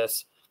journey with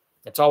this,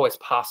 it's always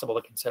possible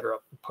to consider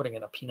putting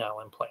in a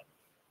penile implant.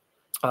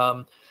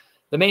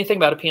 The main thing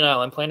about a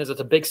penile implant is it's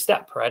a big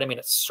step, right? I mean,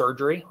 it's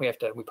surgery.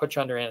 We put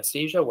you under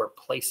anesthesia. We're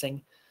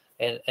placing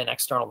an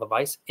external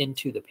device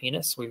into the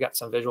penis. We've got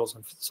some visuals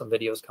and some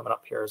videos coming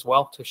up here as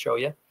well to show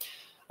you.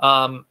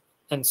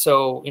 And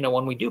so,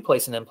 when we do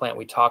place an implant,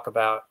 we talk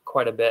about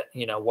quite a bit,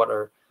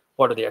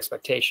 what are the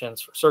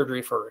expectations for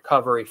surgery, for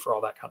recovery, for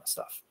all that kind of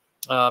stuff.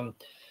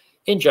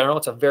 In general,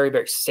 it's a very,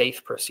 very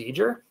safe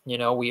procedure.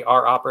 We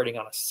are operating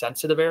on a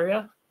sensitive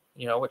area,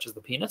 which is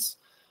the penis,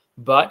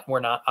 but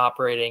we're not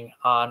operating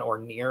on or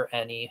near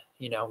any,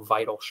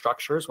 vital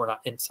structures. We're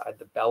not inside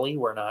the belly.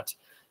 We're not,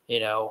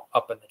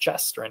 up in the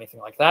chest or anything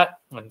like that.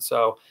 And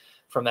so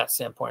from that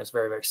standpoint, it's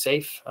very, very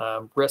safe.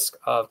 Risk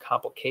of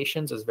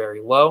complications is very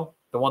low.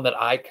 The one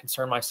that I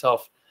concern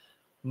myself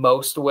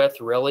most with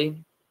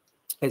really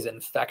is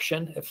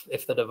infection.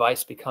 If the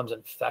device becomes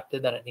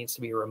infected, then it needs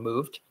to be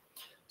removed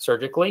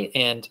surgically.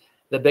 And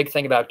the big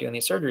thing about doing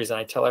these surgeries, and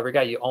I tell every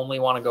guy, you only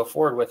want to go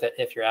forward with it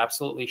if you're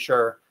absolutely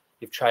sure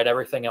you've tried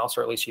everything else,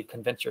 or at least you've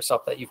convinced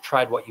yourself that you've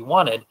tried what you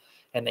wanted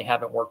and they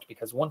haven't worked.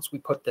 Because once we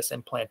put this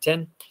implant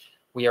in,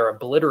 we are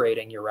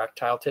obliterating your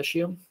erectile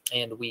tissue.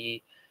 And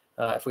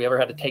if we ever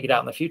had to take it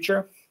out in the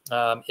future,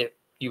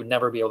 you would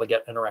never be able to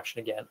get an erection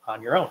again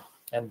on your own.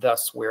 And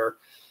thus we're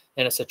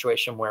in a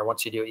situation where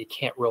once you do it, you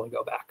can't really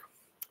go back.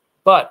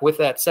 But with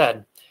that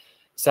said,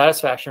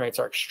 satisfaction rates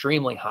are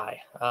extremely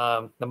high.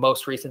 The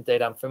most recent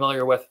data I'm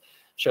familiar with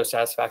shows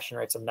satisfaction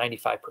rates of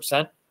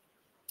 95%.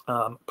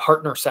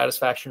 Partner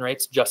satisfaction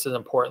rates, just as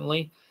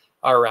importantly,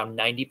 are around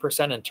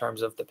 90% in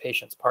terms of the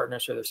patient's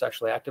partners who they're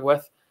sexually active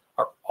with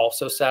are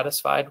also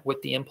satisfied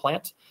with the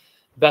implant.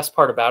 Best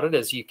part about it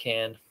is you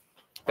can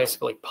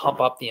basically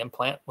pump up the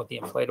implant with the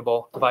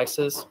inflatable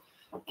devices,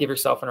 give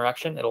yourself an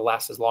erection. It'll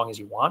last as long as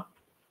you want.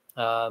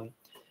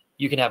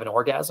 You can have an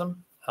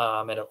orgasm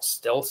and it'll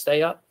still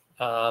stay up.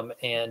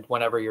 And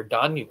whenever you're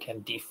done, you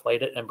can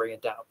deflate it and bring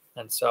it down.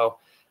 And so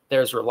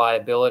there's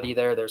reliability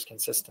there. There's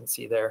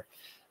consistency there.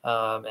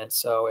 And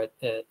so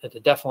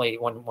it definitely,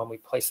 when we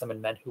place them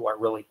in men who are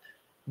really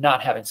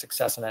not having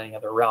success in any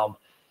other realm,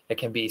 it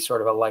can be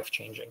sort of a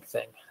life-changing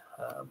thing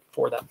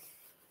for them.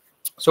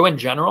 So in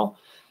general,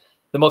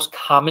 the most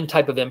common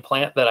type of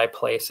implant that I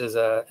place is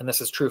and this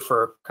is true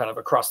for kind of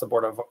across the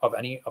board of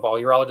all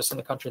urologists in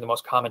the country, the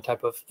most common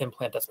type of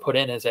implant that's put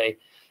in is a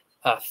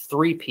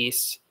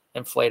 3-piece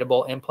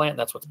inflatable implant.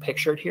 That's what's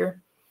pictured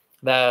here.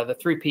 The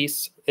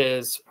 3-piece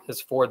is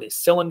for the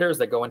cylinders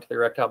that go into the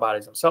erectile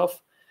bodies themselves,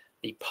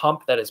 the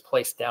pump that is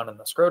placed down in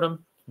the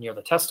scrotum near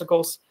the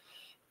testicles,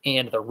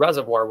 and the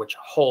reservoir which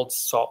holds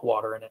salt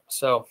water in it.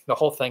 So the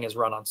whole thing is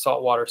run on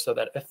salt water so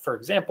that if, for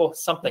example,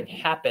 something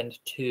happened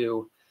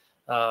to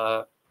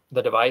the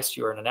device,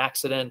 you were in an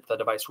accident, the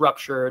device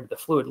ruptured, the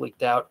fluid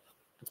leaked out,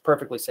 it's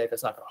perfectly safe.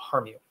 It's not going to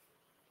harm you.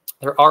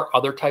 There are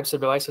other types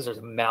of devices. There's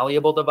a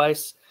malleable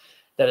device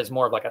that is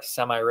more of like a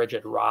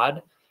semi-rigid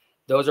rod.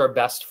 Those are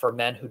best for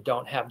men who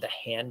don't have the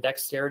hand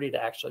dexterity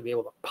to actually be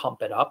able to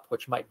pump it up,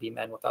 which might be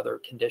men with other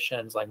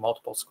conditions like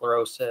multiple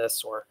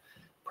sclerosis or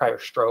prior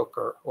stroke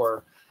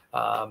or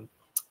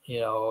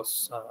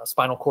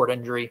spinal cord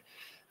injury.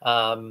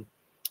 And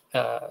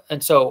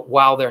so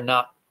while they're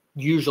not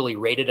usually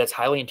rated as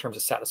highly in terms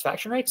of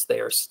satisfaction rates, they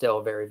are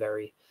still very,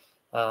 very,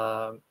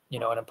 an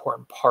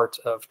important part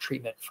of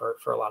treatment for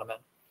a lot of men.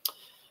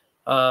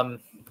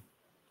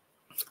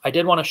 I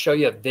did want to show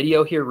you a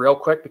video here real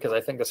quick because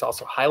I think this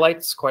also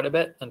highlights quite a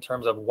bit in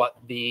terms of what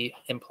the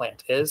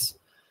implant is.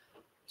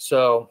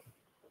 So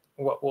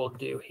what we'll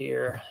do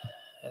here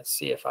is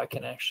see if I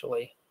can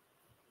actually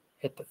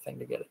hit the thing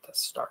to get it to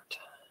start.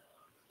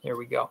 Here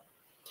we go.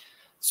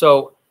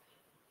 So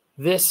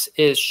this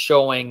is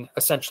showing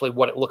essentially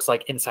what it looks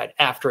like inside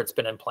after it's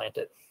been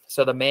implanted.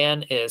 So the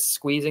man is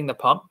squeezing the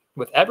pump.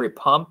 With every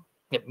pump,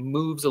 it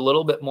moves a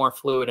little bit more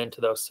fluid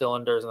into those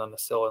cylinders, and then the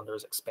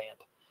cylinders expand.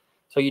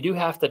 So you do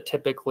have to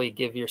typically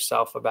give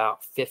yourself about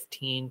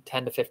 10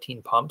 to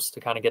 15 pumps to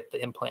kind of get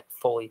the implant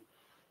fully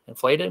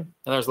inflated.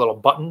 And there's a little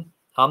button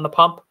on the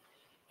pump.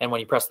 And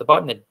when you press the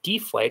button, it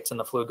deflates and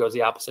the fluid goes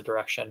the opposite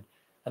direction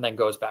and then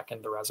goes back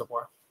into the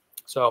reservoir.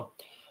 So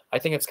I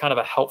think it's kind of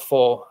a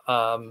helpful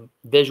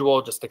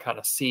visual just to kind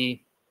of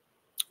see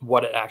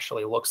what it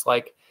actually looks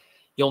like.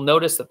 You'll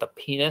notice that the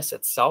penis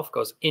itself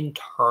goes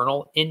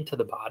internal into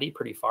the body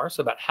pretty far.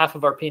 So about half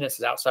of our penis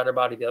is outside our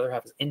body. The other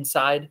half is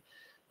inside.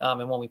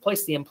 And when we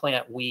place the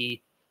implant,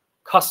 we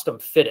custom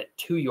fit it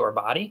to your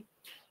body,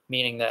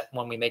 meaning that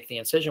when we make the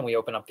incision, we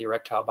open up the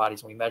erectile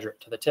bodies and we measure it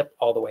to the tip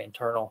all the way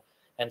internal.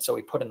 And so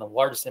we put in the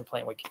largest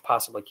implant we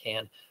possibly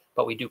can,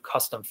 but we do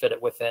custom fit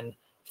it within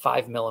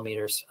 5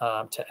 millimeters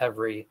to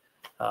every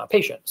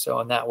patient. So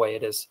in that way,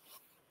 it is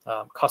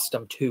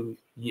custom to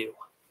you.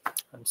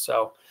 And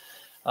so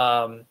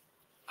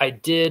I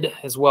did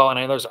as well, and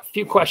I know there's a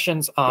few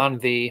questions on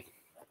the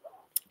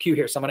queue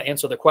here, so I'm going to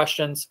answer the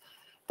questions.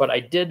 But I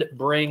did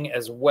bring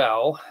as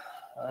well,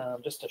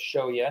 just to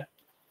show you,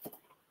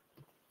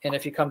 and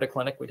if you come to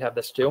clinic, we'd have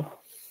this too.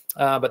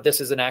 But this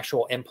is an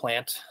actual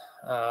implant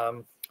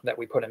that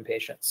we put in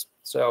patients.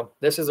 So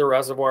this is a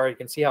reservoir. You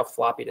can see how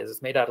floppy it is.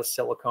 It's made out of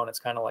silicone. It's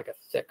kind of like a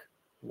thick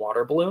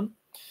water balloon.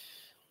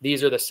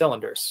 These are the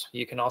cylinders.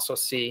 You can also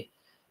see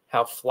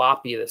how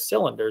floppy the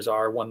cylinders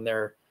are when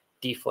they're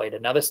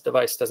deflated. Now, this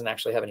device doesn't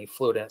actually have any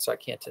fluid in it, so I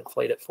can't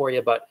inflate it for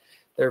you, but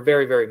they're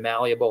very, very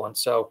malleable. And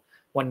so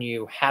when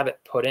you have it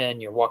put in,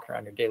 you're walking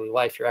around your daily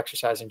life, you're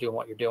exercising, doing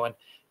what you're doing,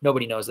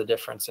 nobody knows the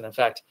difference. And in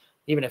fact,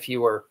 even if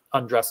you were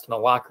undressed in a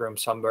locker room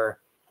somewhere,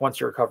 once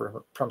you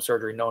recover from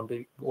surgery, no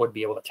one would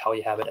be able to tell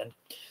you have it in.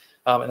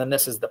 And then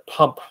this is the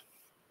pump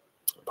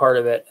part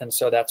of it. And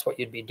so that's what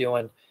you'd be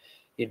doing.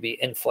 You'd be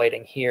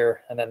inflating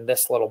here. And then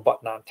this little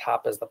button on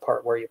top is the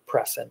part where you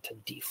press in to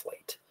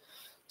deflate.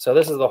 So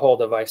this is the whole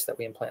device that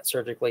we implant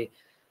surgically,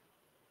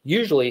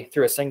 usually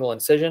through a single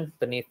incision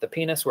beneath the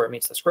penis where it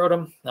meets the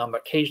scrotum. But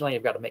occasionally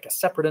you've got to make a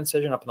separate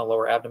incision up in the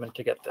lower abdomen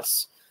to get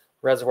this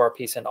reservoir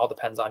piece in. All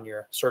depends on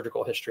your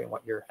surgical history and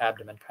what your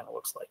abdomen kind of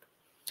looks like.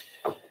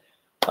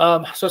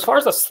 So as far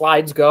as the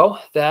slides go,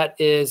 that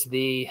is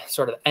the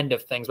sort of end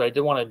of things. But I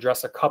did want to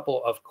address a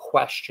couple of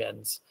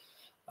questions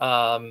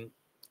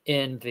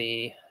in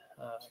the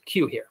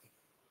queue here.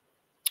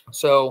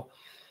 So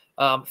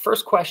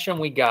first question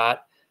we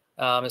got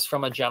is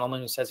from a gentleman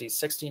who says he's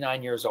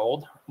 69 years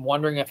old. I'm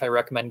wondering if I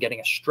recommend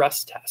getting a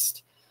stress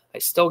test. I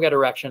still get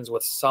erections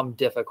with some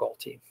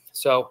difficulty.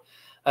 So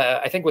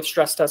I think with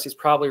stress tests, he's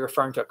probably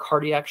referring to a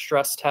cardiac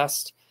stress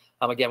test.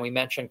 Again, we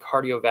mentioned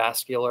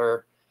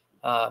cardiovascular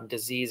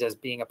disease as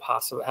being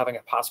having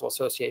a possible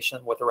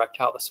association with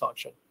erectile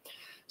dysfunction.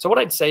 So what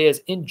I'd say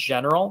is, in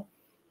general,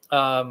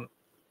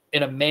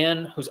 in a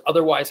man who's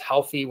otherwise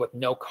healthy with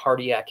no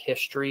cardiac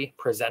history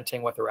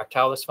presenting with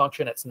erectile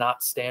dysfunction, it's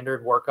not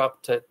standard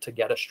workup to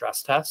get a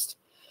stress test.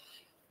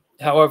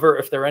 However,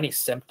 if there are any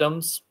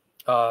symptoms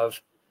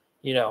of,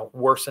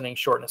 worsening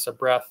shortness of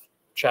breath,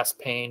 chest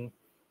pain,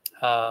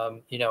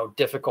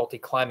 difficulty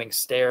climbing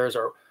stairs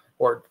or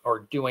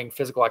doing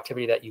physical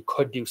activity that you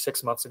could do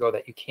 6 months ago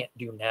that you can't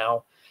do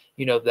now,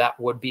 that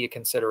would be a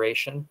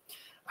consideration.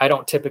 I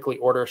don't typically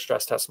order a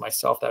stress test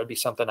myself. That would be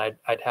something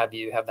I'd have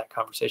you have that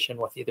conversation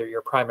with either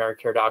your primary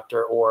care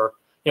doctor or,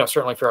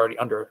 certainly if you're already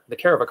under the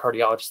care of a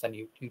cardiologist, then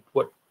you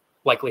would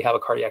likely have a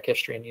cardiac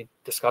history and you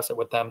discuss it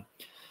with them.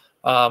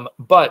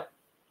 But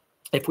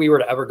if we were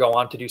to ever go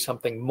on to do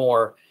something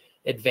more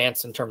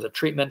advanced in terms of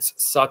treatments,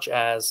 such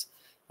as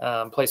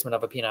placement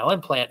of a penile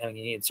implant and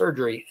you need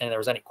surgery, and there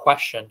was any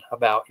question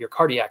about your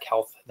cardiac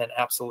health, then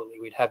absolutely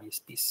we'd have you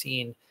be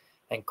seen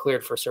and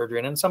cleared for surgery.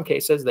 And in some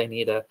cases, they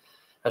need a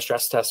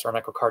stress test or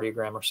an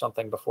echocardiogram or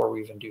something before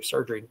we even do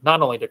surgery,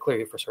 not only to clear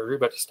you for surgery,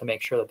 but just to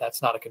make sure that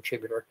that's not a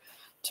contributor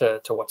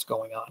to what's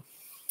going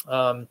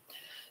on.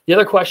 The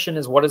other question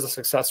is, what is the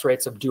success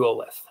rates of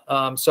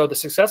duolith? So the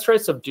success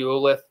rates of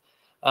duolith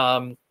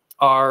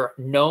are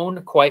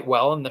known quite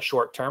well in the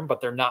short term, but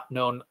they're not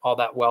known all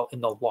that well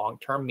in the long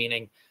term,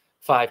 meaning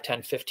 5,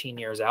 10, 15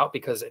 years out,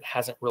 because it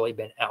hasn't really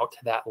been out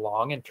that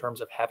long in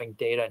terms of having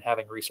data and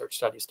having research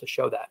studies to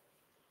show that.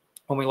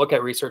 When we look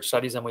at research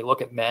studies and we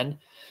look at men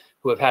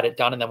who have had it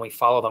done and then we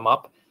follow them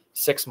up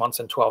 6 months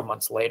and 12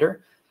 months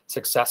later,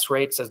 success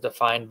rates as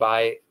defined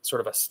by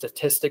sort of a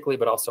statistically,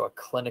 but also a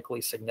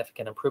clinically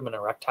significant improvement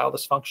in erectile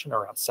dysfunction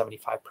around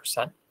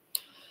 75%.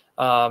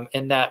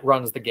 And that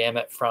runs the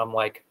gamut from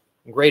like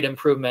great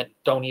improvement,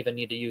 don't even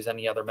need to use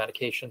any other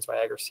medications.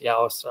 Viagra,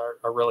 Cialis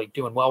are really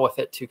doing well with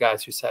it, to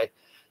guys who say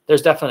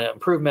there's definitely an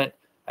improvement.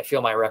 I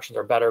feel my erections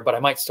are better, but I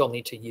might still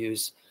need to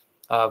use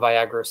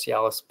Viagra or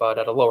Cialis, but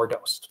at a lower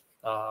dose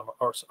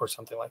or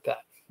something like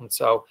that. And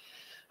so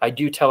I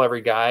do tell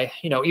every guy,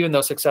 even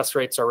though success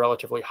rates are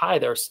relatively high,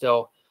 there are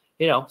still,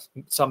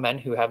 some men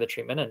who have the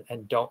treatment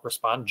and don't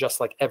respond, just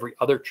like every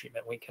other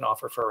treatment we can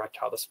offer for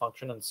erectile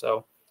dysfunction. And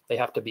so they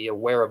have to be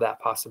aware of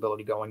that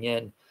possibility going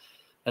in.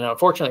 And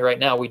unfortunately, right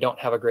now, we don't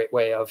have a great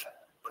way of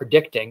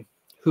predicting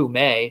who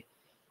may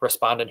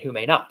respond and who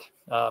may not.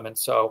 And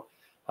so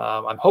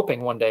I'm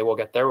hoping one day we'll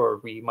get there where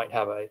we might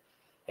have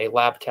a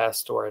lab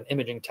test or an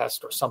imaging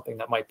test or something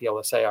that might be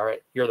able to say, all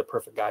right, you're the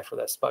perfect guy for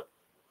this. But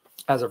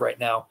as of right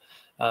now,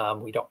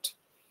 we don't.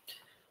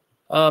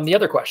 The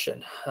other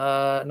question,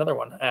 another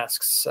one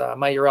asks,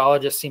 my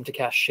urologist seemed to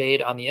cast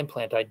shade on the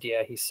implant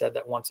idea. He said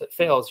that once it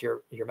fails,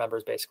 your member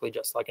is basically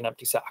just like an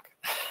empty sock.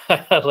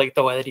 I like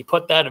the way that he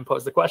put that and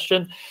posed the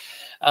question.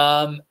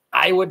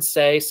 I would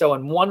say, so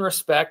in one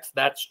respect,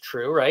 that's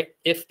true, right?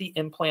 If the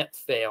implant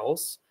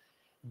fails,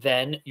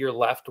 then you're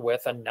left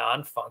with a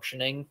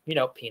non-functioning,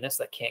 penis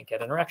that can't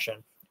get an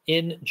erection.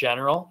 In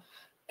general,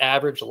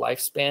 average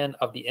lifespan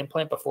of the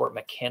implant before it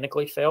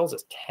mechanically fails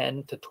is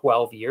 10 to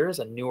 12 years.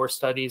 And newer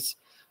studies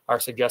are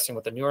suggesting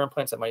with the newer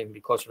implants, that might even be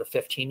closer to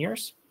 15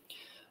 years.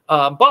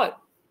 But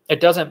it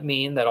doesn't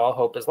mean that all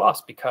hope is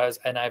lost, because,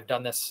 and I've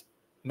done this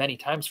many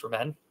times for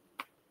men,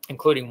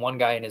 including one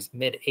guy in his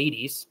mid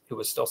 80s who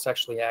was still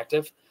sexually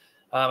active.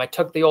 I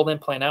took the old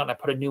implant out and I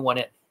put a new one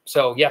in.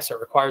 So yes, it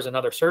requires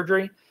another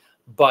surgery,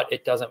 but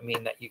it doesn't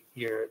mean that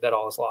that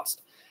all is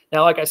lost.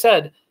 Now, like I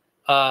said,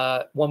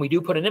 when we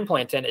do put an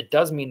implant in, it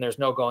does mean there's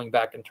no going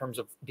back in terms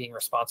of being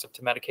responsive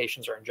to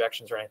medications or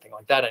injections or anything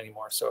like that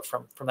anymore. So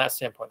from that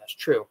standpoint, that's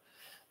true.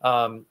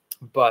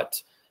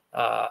 But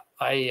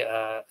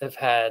I have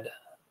had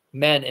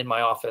men in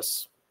my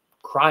office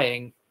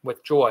crying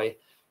with joy,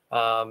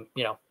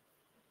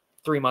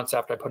 3 months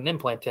after I put an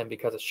implant in,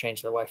 because it's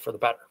changed their life for the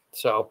better.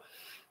 So,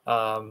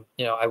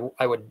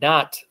 I would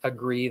not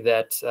agree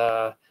that,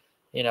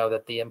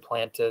 that the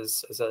implant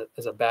is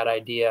a bad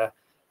idea.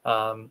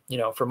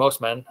 For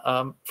most men.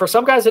 For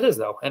some guys it is,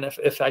 though. And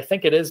if I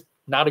think it is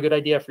not a good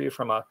idea for you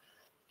from a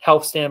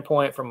health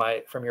standpoint, from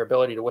your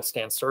ability to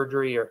withstand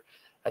surgery, or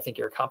I think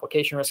your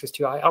complication risk is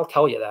too high, I'll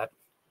tell you that.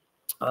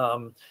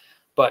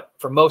 But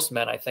for most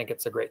men, I think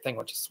it's a great thing,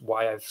 which is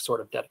why I've sort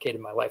of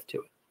dedicated my life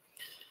to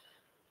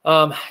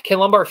it. Can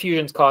lumbar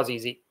fusions cause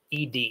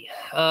ED?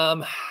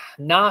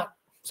 Not,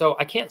 so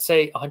I can't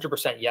say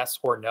 100% yes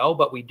or no,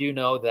 but we do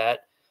know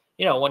that,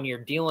 when you're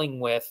dealing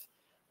with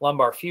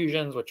lumbar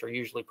fusions, which are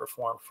usually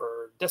performed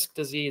for disc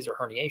disease or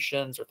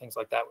herniations or things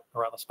like that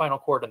around the spinal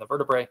cord and the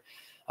vertebrae,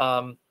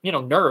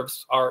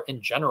 nerves are in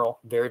general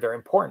very, very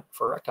important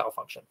for erectile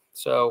function.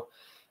 So,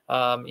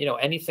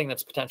 anything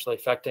that's potentially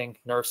affecting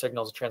nerve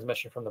signals,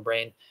 transmission from the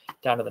brain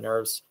down to the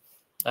nerves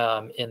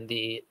in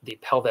the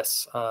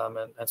pelvis,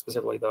 and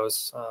specifically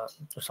those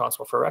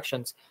responsible for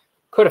erections,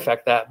 could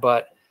affect that.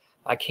 But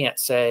I can't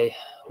say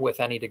with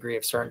any degree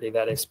of certainty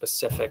that a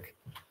specific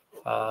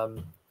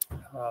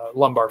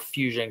lumbar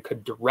fusion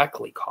could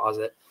directly cause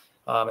it.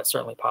 It's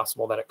certainly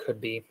possible that it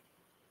could be,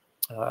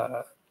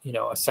 a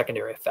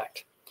secondary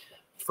effect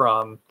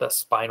from the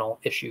spinal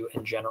issue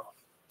in general.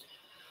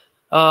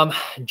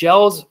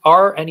 Gels,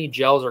 are any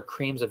gels or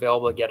creams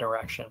available to get an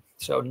erection?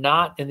 So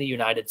not in the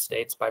United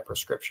States by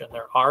prescription.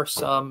 There are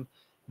some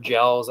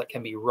gels that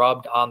can be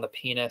rubbed on the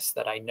penis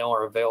that I know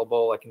are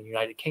available, like in the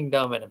United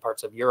Kingdom and in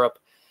parts of Europe.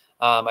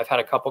 I've had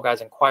a couple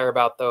guys inquire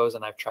about those,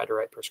 and I've tried to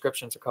write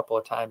prescriptions a couple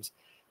of times.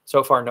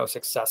 So far, no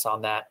success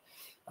on that.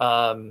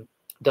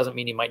 Doesn't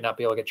mean you might not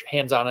be able to get your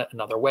hands on it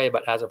another way,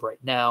 but as of right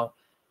now,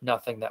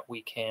 nothing that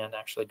we can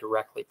actually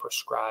directly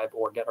prescribe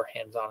or get our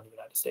hands on in the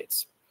United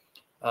States.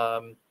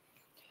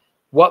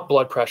 What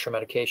blood pressure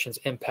medications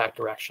impact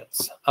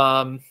erections?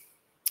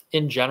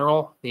 In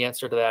general, the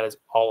answer to that is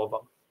all of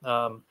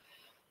them.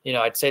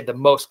 I'd say the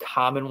most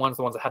common ones,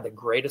 the ones that have the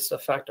greatest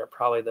effect, are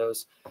probably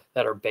those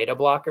that are beta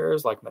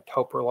blockers, like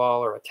metoprolol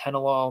or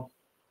atenolol.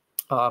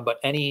 But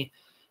any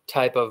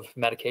type of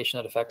medication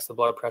that affects the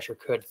blood pressure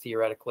could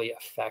theoretically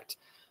affect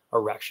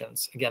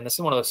erections. Again, this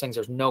is one of those things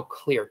there's no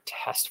clear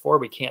test for.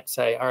 We can't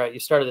say, all right, you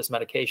started this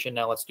medication,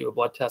 now let's do a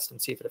blood test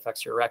and see if it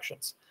affects your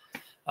erections.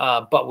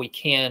 But we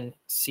can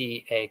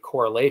see a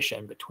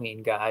correlation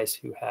between guys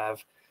who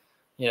have,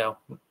 who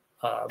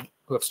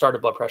have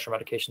started blood pressure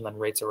medication, then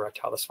rates of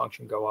erectile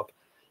dysfunction go up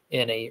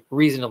in a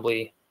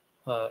reasonably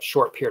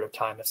short period of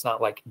time. It's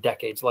not like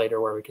decades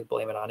later where we could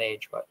blame it on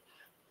age, but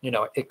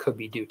it could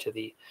be due to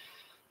the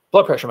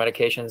blood pressure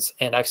medications.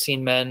 And I've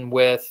seen men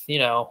with,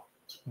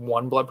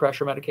 1 blood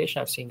pressure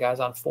medication. I've seen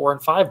guys on 4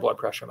 and 5 blood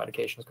pressure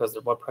medications because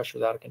their blood pressure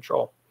is out of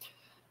control.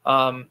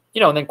 And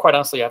then quite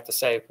honestly, you have to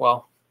say,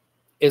 well,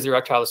 is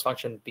erectile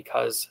dysfunction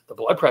because the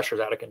blood pressure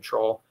is out of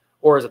control,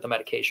 or is it the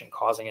medication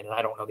causing it? And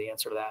I don't know the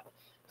answer to that,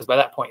 because by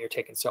that point you're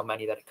taking so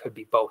many that it could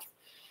be both.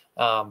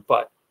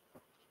 But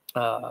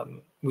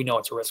we know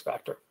it's a risk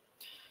factor.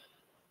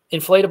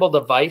 Inflatable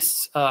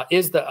device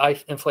is the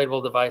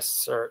inflatable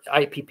device, or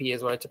IPP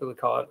is what I typically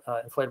call it,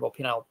 inflatable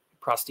penile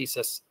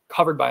prosthesis,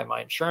 covered by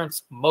my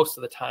insurance? Most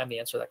of the time, the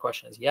answer to that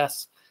question is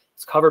yes.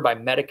 It's covered by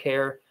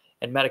Medicare,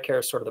 and Medicare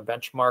is sort of the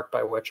benchmark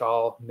by which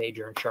all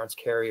major insurance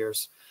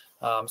carriers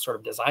sort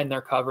of design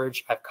their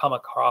coverage. I've come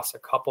across a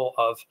couple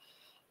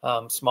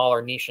of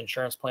smaller niche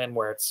insurance plan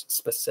where it's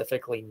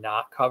specifically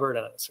not covered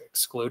and it's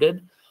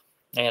excluded.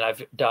 And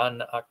I've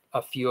done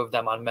a few of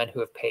them on men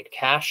who have paid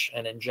cash.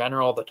 And in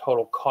general, the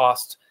total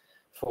cost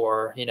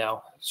for,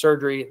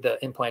 surgery,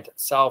 the implant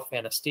itself,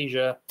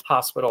 anesthesia,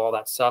 hospital, all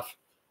that stuff,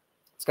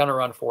 it's going to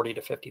run $40,000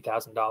 to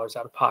 $50,000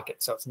 out of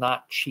pocket. So it's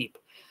not cheap.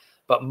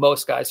 But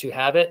most guys who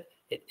have it,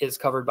 it is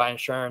covered by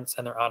insurance,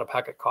 and their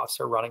out-of-pocket costs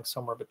are running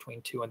somewhere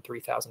between $2,000 and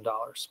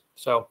 $3,000.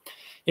 So,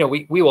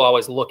 we will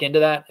always look into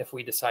that. If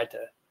we decide to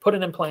put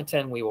an implant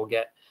in, we will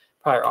get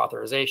prior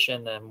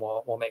authorization, and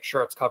we'll make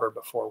sure it's covered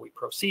before we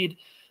proceed.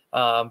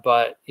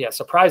 But yeah,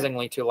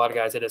 surprisingly to a lot of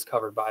guys, it is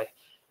covered by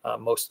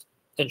most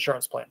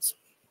insurance plans.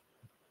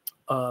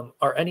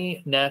 Are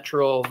any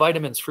natural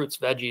vitamins, fruits,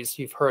 veggies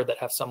you've heard that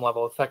have some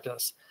level of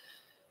effectiveness?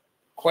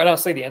 Quite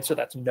honestly, the answer to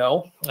that's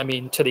no. I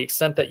mean, to the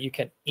extent that you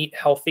can eat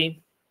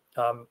healthy,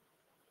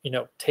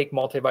 take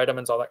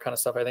multivitamins, all that kind of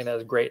stuff, I think that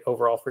is great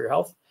overall for your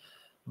health.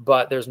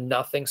 But there's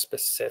nothing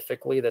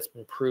specifically that's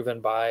been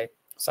proven by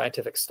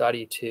scientific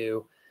study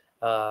to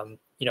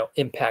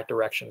impact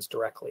erections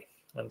directly.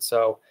 And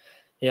so,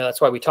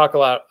 that's why we talk a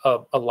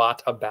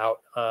lot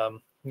about,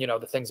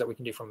 the things that we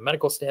can do from a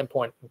medical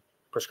standpoint,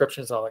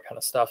 prescriptions and all that kind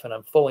of stuff. And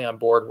I'm fully on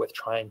board with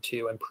trying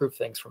to improve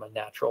things from a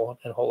natural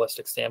and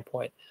holistic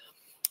standpoint.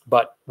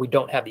 But we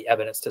don't have the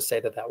evidence to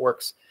say that that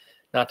works.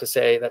 Not to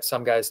say that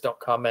some guys don't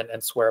come in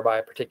and swear by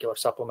a particular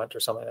supplement or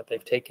something that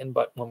they've taken.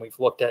 But when we've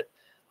looked at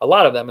a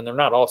lot of them, and they're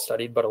not all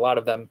studied, but a lot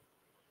of them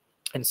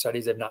in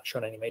studies have not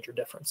shown any major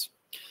difference.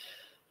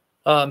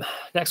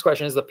 Next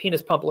question, is the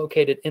penis pump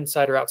located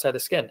inside or outside the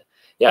skin?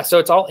 Yeah, so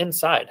it's all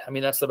inside. I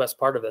mean, that's the best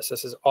part of this.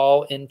 This is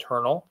all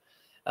internal.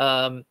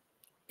 Once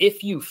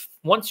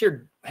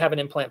you have an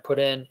implant put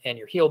in and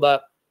you're healed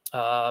up,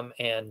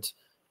 and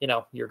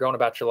you're going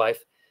about your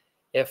life,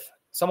 if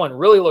someone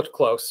really looked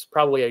close,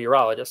 probably a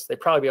urologist, they'd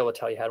probably be able to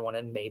tell you had one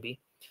in, maybe.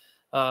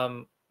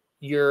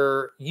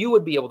 You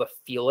would be able to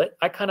feel it.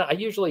 I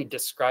usually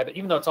describe it,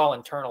 even though it's all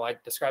internal, I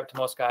describe it to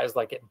most guys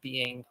like it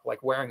being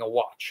like wearing a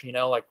watch,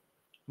 like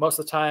most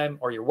of the time,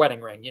 or your wedding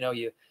ring.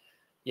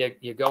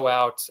 You go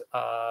out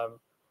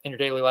in your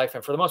daily life,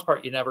 and for the most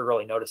part, you never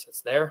really notice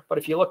it's there. But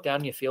if you look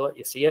down, you feel it,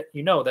 you see it,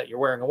 you know that you're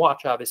wearing a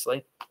watch,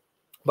 obviously,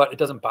 but it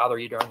doesn't bother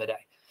you during the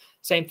day.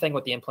 Same thing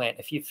with the implant.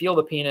 If you feel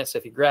the penis,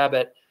 if you grab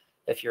it,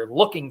 if you're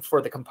looking for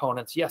the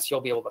components, yes,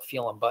 you'll be able to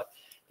feel them, but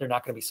they're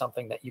not going to be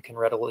something that you can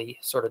readily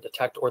sort of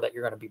detect, or that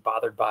you're going to be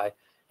bothered by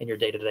in your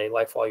day-to-day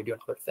life while you're doing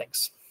other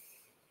things.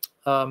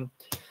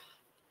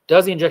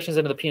 Does the injections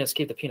into the penis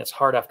keep the penis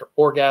hard after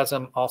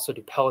orgasm? Also,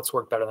 do pellets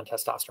work better than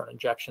testosterone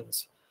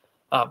injections?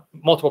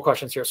 Multiple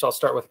questions here, so I'll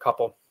start with a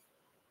couple.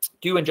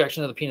 Do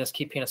injections into the penis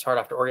keep penis hard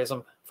after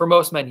orgasm? For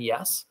most men,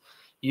 yes.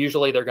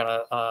 Usually they're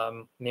going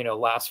to,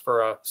 last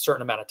for a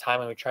certain amount of time,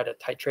 and we try to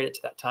titrate it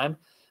to that time.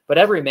 But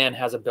every man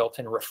has a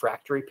built-in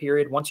refractory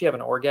period. Once you have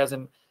an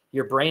orgasm,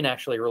 your brain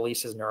actually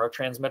releases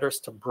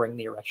neurotransmitters to bring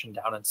the erection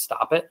down and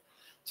stop it.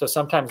 So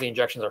sometimes the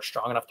injections are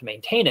strong enough to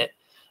maintain it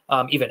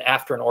even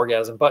after an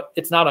orgasm, but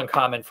it's not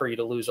uncommon for you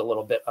to lose a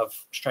little bit of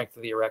strength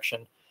of the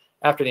erection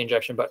after the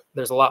injection. But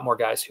there's a lot more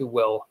guys who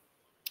will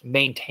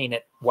maintain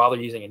it while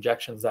they're using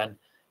injections than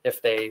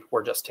if they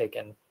were just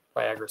taking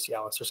Viagra,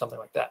 Cialis, or something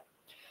like that.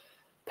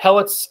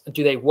 Pellets,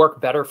 do they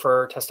work better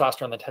for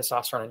testosterone than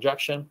testosterone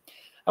injection?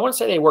 I wouldn't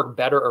say they work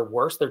better or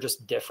worse. They're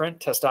just different.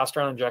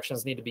 Testosterone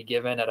injections need to be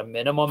given at a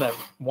minimum at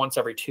once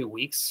every 2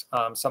 weeks.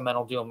 Some men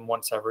will do them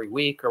once every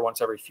week or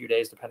once every few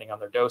days, depending on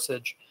their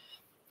dosage.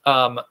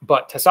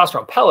 But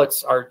testosterone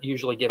pellets are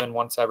usually given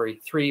once every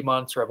 3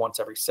 months or once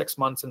every 6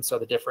 months. And so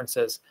the difference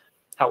is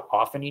how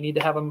often you need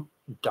to have them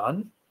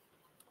done.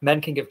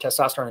 Men can give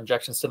testosterone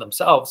injections to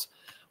themselves,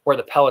 where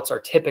the pellets are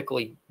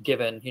typically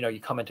given,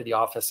 you come into the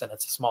office and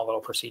it's a small little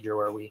procedure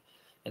where we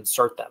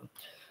insert them.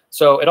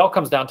 So it all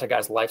comes down to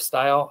guys'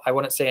 lifestyle. I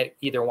wouldn't say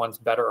either one's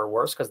better or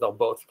worse, because they'll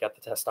both get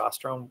the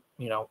testosterone,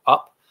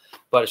 up,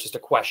 but it's just a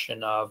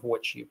question of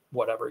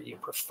whatever you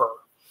prefer.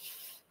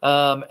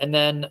 And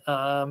then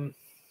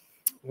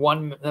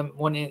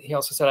one he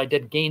also said, I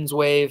did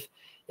Gainswave.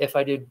 If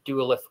I did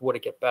Duolith, would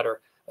it get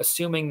better?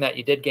 Assuming that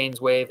you did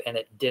Gainswave and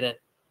it didn't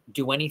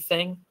do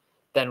anything,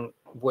 then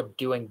would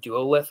doing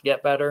Duolith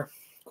get better?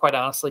 Quite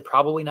honestly,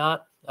 probably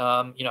not.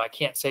 I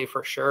can't say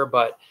for sure,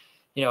 but,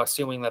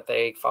 assuming that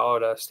they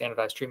followed a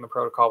standardized treatment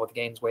protocol with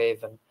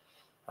Gainswave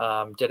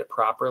and did it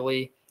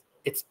properly,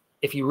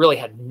 if you really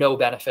had no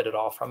benefit at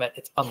all from it,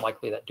 it's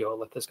unlikely that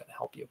Duolith is going to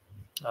help you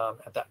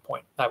at that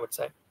point, I would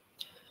say.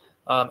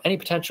 Any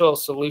potential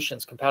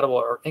solutions compatible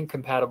or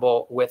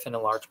incompatible with an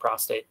enlarged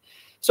prostate?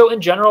 So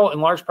in general,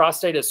 enlarged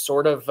prostate is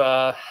sort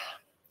of,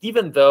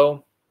 even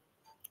though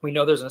we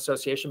know there's an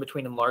association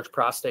between enlarged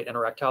prostate and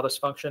erectile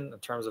dysfunction in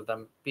terms of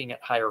them being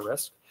at higher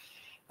risk,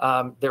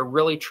 they're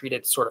really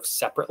treated sort of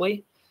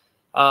separately.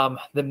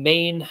 The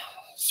main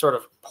sort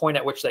of point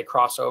at which they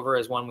cross over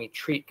is when we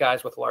treat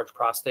guys with large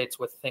prostates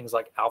with things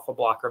like alpha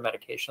blocker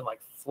medication like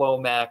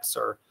Flomax,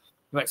 or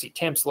you might see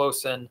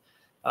tamsulosin,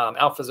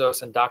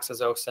 alphazocin,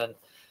 doxazocin,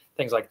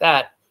 things like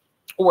that,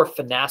 or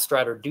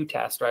finasteride or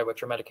dutasteride,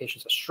 which are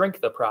medications to shrink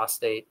the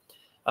prostate.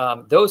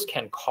 Those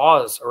can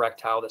cause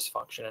erectile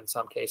dysfunction in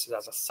some cases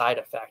as a side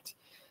effect.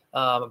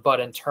 But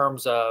in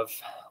terms of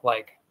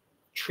like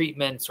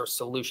treatments or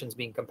solutions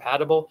being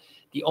compatible,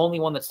 the only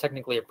one that's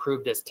technically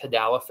approved is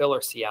tadalafil or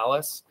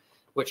Cialis,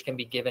 which can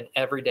be given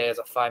every day as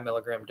a 5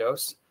 milligram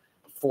dose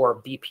for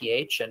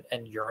BPH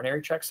and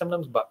urinary tract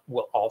symptoms, but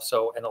will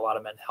also, in a lot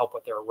of men, help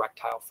with their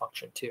erectile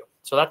function too.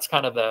 So that's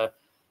kind of the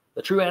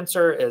true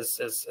answer is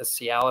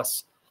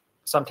Cialis.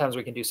 Sometimes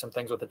we can do some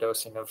things with the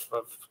dosing of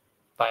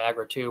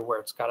Viagra too, where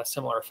it's got a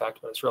similar effect,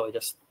 but it's really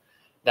just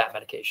that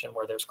medication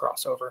where there's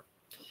crossover.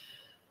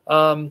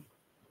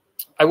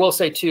 I will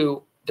say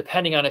too,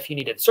 depending on if you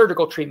needed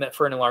surgical treatment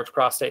for an enlarged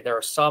prostate, there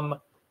are some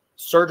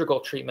surgical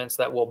treatments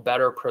that will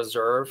better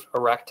preserve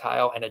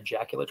erectile and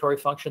ejaculatory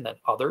function than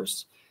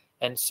others.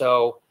 And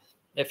so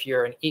if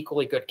you're an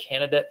equally good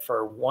candidate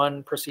for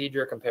one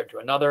procedure compared to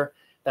another,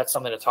 that's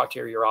something to talk to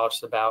your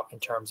urologist about in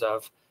terms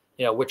of,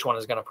 which one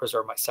is going to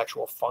preserve my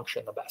sexual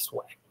function the best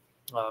way.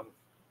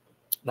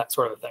 That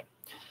sort of a thing.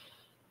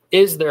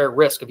 Is there a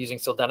risk of using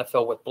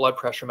sildenafil with blood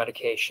pressure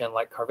medication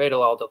like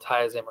carvedilol,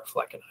 diltiazem, or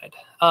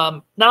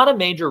flecainide? Not a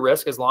major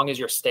risk as long as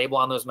you're stable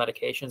on those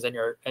medications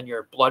and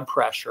your blood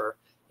pressure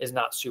is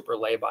not super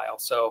labile.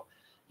 So,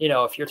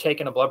 if you're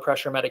taking a blood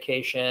pressure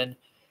medication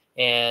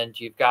and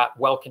you've got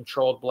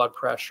well-controlled blood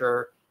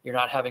pressure, you're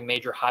not having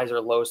major highs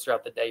or lows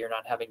throughout the day, you're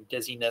not having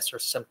dizziness or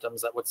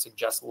symptoms that would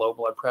suggest low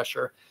blood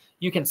pressure,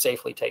 you can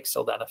safely take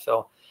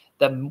sildenafil.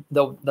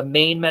 The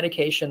main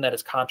medication that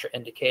is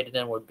contraindicated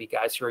in would be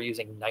guys who are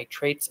using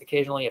nitrates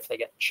occasionally. If they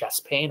get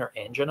chest pain or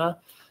angina,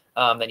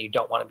 then you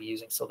don't want to be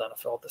using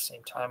sildenafil at the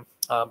same time.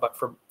 But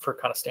for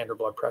kind of standard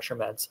blood pressure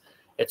meds,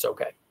 it's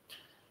okay.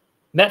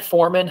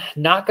 Metformin,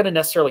 not going to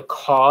necessarily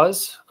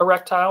cause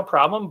erectile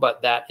problem,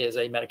 but that is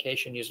a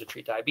medication used to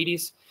treat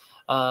diabetes.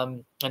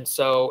 And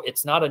so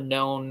it's not a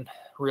known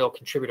real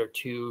contributor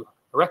to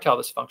erectile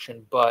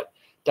dysfunction, but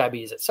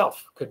diabetes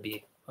itself could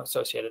be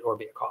associated or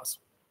be a cause.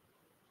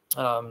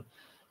 So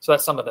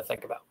that's something to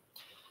think about.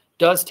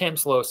 Does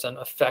tamsulosin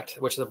affect,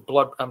 which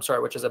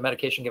is a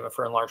medication given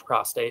for enlarged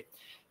prostate,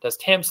 does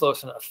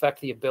tamsulosin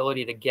affect the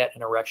ability to get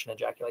an erection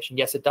ejaculation?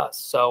 Yes, it does.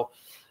 So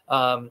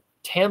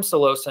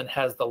tamsulosin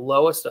has the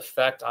lowest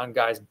effect on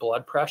guys'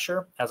 blood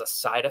pressure as a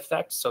side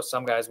effect. So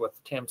some guys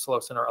with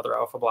tamsulosin or other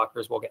alpha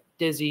blockers will get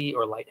dizzy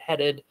or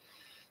lightheaded.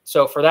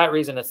 So for that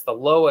reason, it's the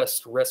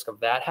lowest risk of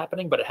that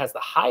happening, but it has the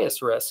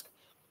highest risk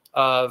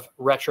of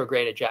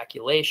retrograde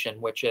ejaculation,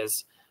 which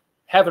is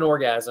have an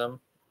orgasm,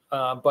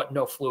 but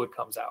no fluid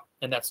comes out.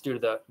 And that's due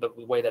to the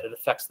way that it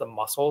affects the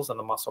muscles and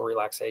the muscle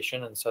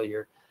relaxation. And so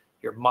your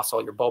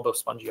muscle, your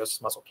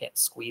bulbospongiosis muscle can't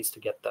squeeze to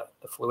get the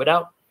fluid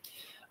out.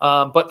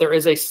 But there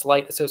is a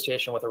slight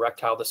association with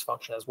erectile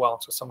dysfunction as well.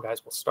 So some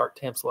guys will start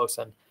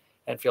tamsulosin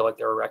and feel like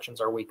their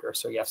erections are weaker.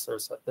 So yes,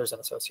 there's an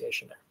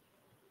association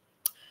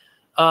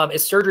there.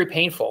 Is surgery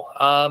painful?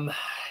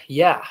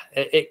 Yeah,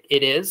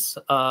 it is.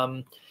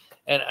 And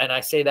I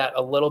say that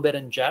a little bit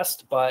in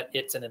jest, but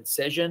it's an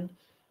incision.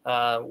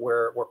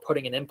 We're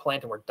putting an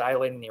implant and we're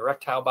dilating the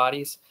erectile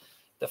bodies.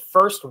 The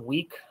first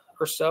week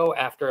or so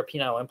after a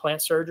penile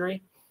implant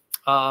surgery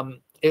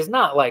is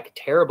not like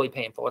terribly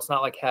painful. It's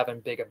not like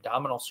having big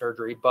abdominal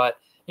surgery, but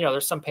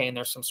there's some pain,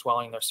 there's some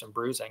swelling, there's some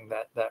bruising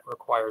that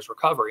requires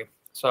recovery.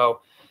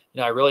 So,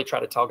 I really try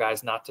to tell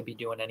guys not to be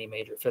doing any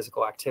major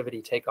physical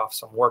activity, take off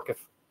some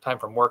time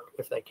from work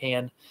if they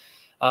can.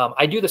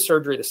 I do the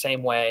surgery the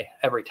same way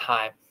every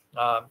time,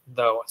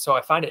 though. So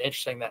I find it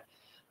interesting that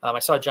I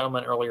saw a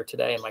gentleman earlier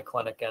today in my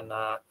clinic, and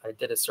I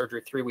did his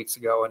surgery 3 weeks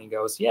ago, and he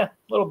goes, yeah,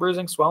 little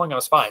bruising, swelling, I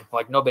was fine.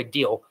 Like, no big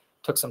deal.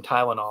 Took some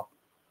Tylenol.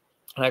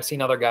 And I've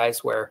seen other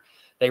guys where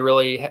they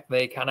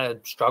kind of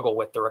struggle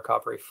with the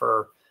recovery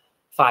for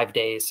 5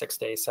 days, 6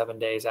 days, 7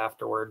 days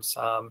afterwards.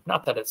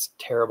 Not that it's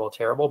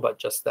terrible, but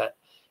just that,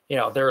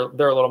 they're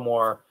a little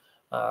more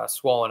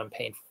swollen and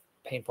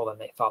painful than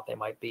they thought they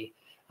might be.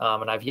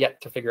 And I've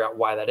yet to figure out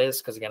why that is,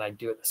 because again, I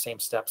do it the same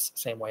steps,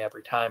 same way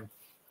every time.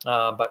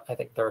 But I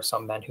think there are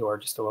some men who are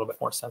just a little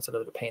bit more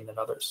sensitive to pain than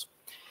others.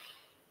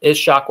 Is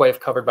Shockwave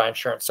covered by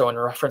insurance? So in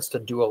reference to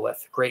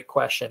Duolith, great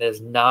question,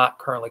 is not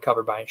currently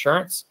covered by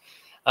insurance.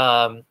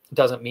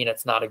 Doesn't mean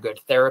it's not a good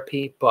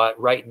therapy, but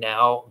right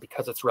now,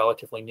 because it's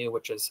relatively new,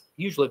 which is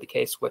usually the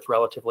case with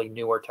relatively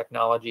newer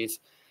technologies,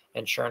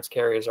 insurance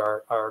carriers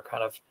are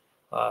kind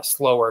of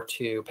slower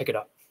to pick it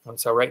up. And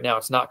so right now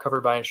it's not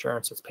covered by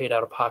insurance. It's paid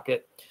out of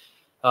pocket.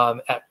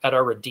 At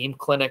our Redeem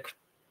clinic,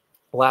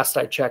 last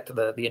I checked,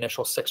 the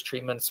initial 6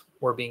 treatments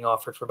were being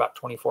offered for about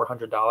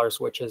 $2,400,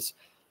 which is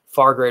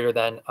far greater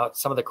than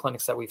some of the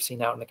clinics that we've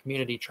seen out in the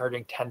community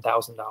charging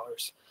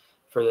 $10,000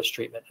 for this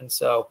treatment. And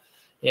so,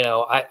 you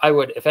know, I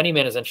would, if any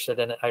man is interested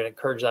in it, I'd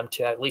encourage them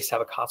to at least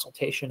have a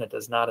consultation. It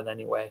does not in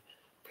any way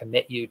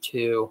commit you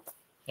to,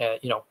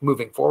 you know,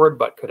 moving forward,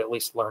 but could at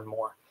least learn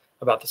more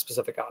about the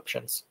specific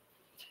options.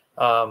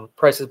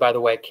 Prices, by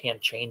the way, can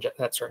change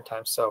at certain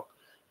times. So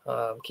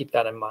keep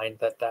that in mind,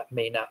 that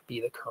may not be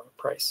the current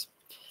price.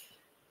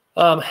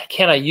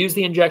 Can I use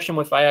the injection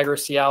with Viagra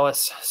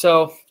Cialis?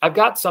 So I've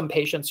got some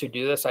patients who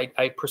do this.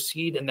 I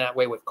proceed in that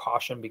way with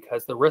caution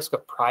because the risk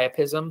of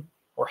priapism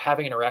or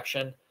having an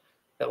erection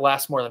that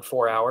lasts more than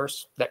 4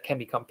 hours that can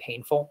become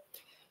painful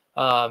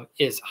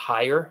is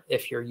higher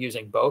if you're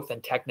using both.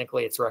 And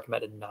technically it's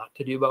recommended not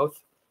to do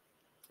both.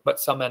 But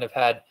some men have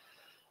had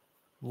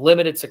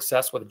limited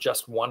success with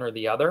just one or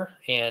the other,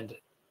 and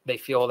they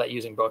feel that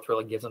using both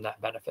really gives them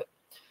that benefit.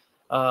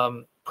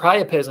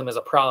 Priapism is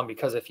a problem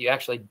because if you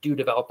actually do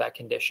develop that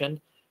condition,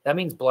 that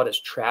means blood is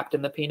trapped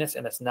in the penis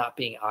and it's not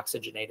being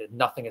oxygenated.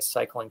 Nothing is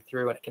cycling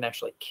through, and it can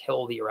actually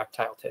kill the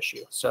erectile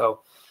tissue.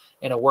 So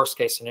in a worst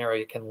case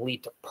scenario, it can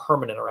lead to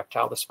permanent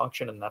erectile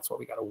dysfunction, and that's what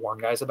we got to warn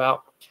guys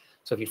about.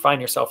 So if you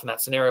find yourself in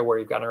that scenario where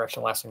you've got an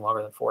erection lasting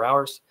longer than 4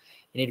 hours,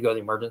 you need to go to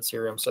the emergency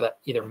room so that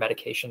either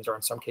medications or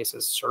in some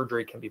cases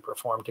surgery can be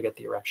performed to get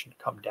the erection to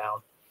come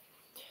down.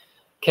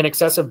 Can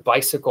excessive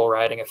bicycle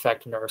riding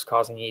affect nerves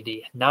causing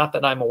ED? Not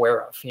that I'm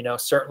aware of. You know,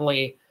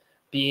 certainly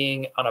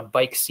being on a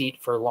bike seat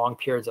for long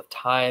periods of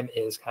time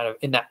is kind of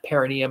in that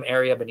perineum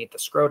area beneath the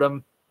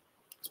scrotum.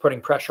 It's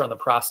putting pressure on the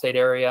prostate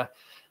area,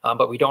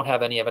 but we don't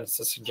have any evidence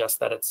to suggest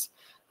that it's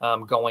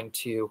going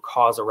to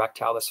cause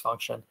erectile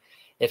dysfunction.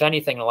 If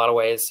anything, in a lot of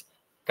ways,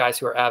 guys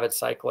who are avid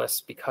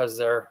cyclists,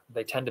 because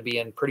they tend to be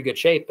in pretty good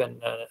shape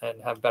and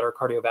have better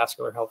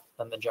cardiovascular health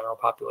than the general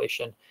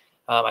population,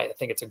 I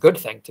think it's a good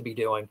thing to be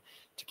doing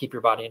to keep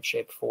your body in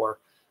shape for,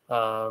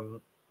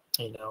 you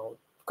know,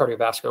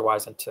 cardiovascular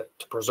wise and to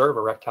preserve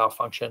erectile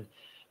function,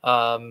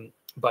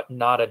 but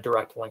not a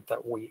direct link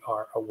that we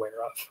are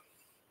aware of.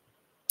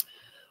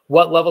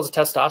 What levels of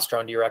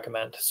testosterone do you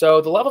recommend?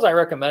 So the levels I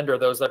recommend are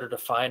those that are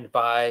defined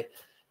by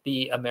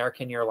the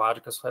American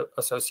Urological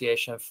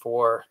Association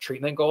for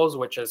treatment goals,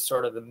 which is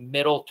sort of the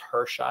middle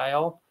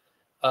tertile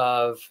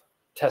of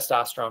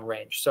testosterone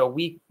range. So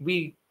we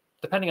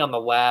depending on the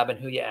lab and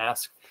who you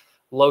ask,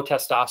 low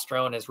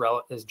testosterone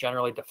is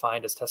generally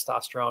defined as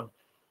testosterone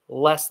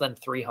less than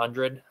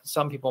 300.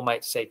 Some people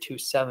might say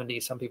 270,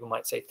 some people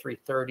might say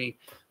 330,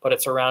 but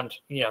it's around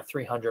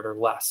 300 or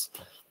less,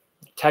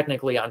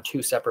 technically on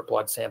 2 separate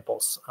blood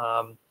samples.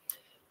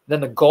 Then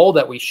the goal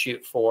that we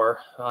shoot for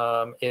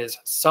is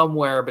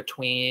somewhere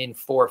between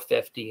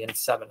 450 and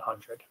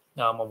 700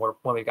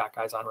 when we've got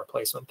guys on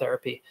replacement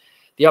therapy.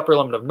 The upper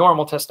limit of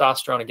normal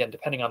testosterone, again,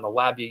 depending on the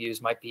lab you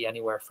use, might be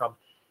anywhere from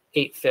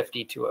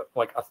 850 to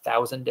like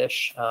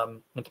 1,000-ish.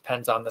 It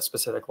depends on the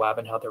specific lab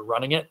and how they're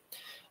running it.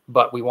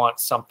 But we want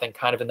something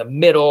kind of in the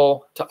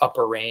middle to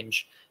upper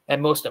range.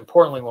 And most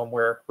importantly, when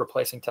we're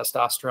replacing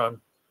testosterone,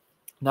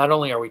 not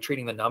only are we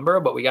treating the number,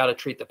 but we got to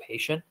treat the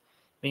patient,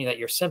 meaning that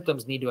your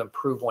symptoms need to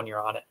improve when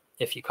you're on it.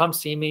 If you come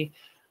see me,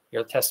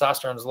 your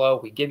testosterone is low,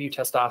 we give you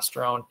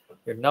testosterone,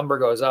 your number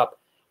goes up,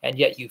 and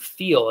yet you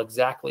feel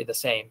exactly the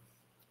same.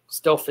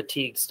 Still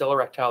fatigued, still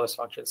erectile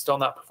dysfunction, still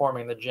not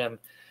performing in the gym,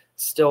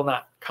 still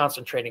not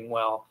concentrating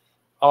well,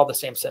 all the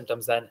same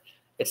symptoms, then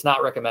it's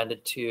not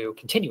recommended to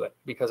continue it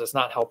because it's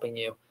not helping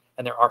you.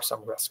 And there are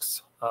some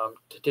risks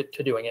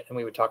to doing it. And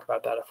we would talk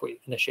about that if we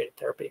initiated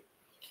therapy.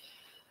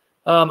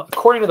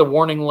 According to the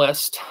warning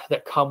list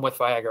that come with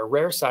Viagra,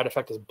 rare side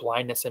effect is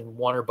blindness in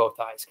one or both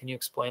eyes. Can you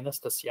explain this?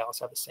 Does Cialis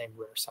have the same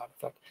rare side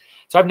effect?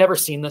 So I've never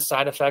seen this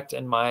side effect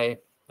in my,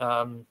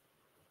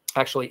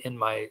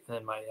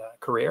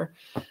 career.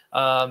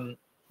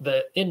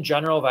 In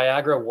general,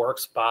 Viagra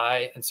works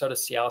by, and so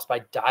does Cialis, by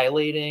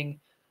dilating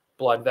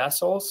blood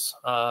vessels.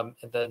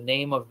 The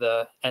name of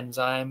the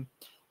enzyme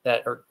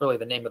or really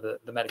the name of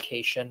the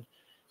medication,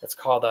 it's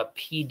called a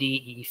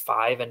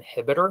PDE5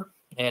 inhibitor.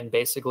 And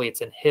basically it's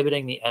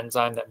inhibiting the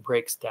enzyme that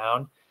breaks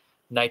down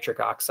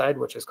nitric oxide,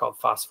 which is called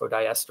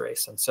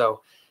phosphodiesterase. And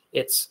so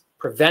it's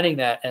preventing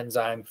that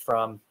enzyme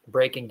from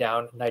breaking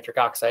down nitric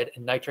oxide,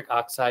 and nitric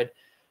oxide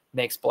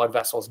makes blood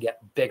vessels get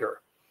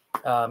bigger.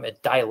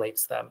 It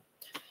dilates them.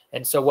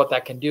 And so what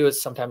that can do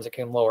is sometimes it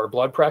can lower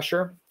blood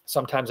pressure.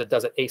 Sometimes it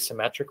does it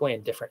asymmetrically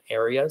in different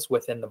areas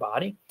within the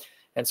body.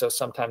 And so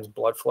sometimes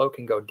blood flow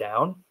can go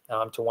down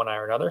to one eye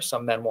or another.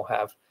 Some men will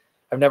have,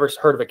 I've never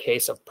heard of a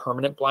case of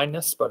permanent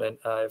blindness, but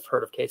I've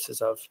heard of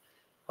cases of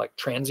like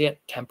transient,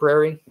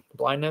 temporary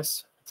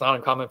blindness. It's not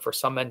uncommon for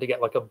some men to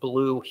get like a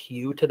blue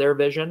hue to their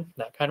vision,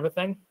 that kind of a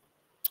thing.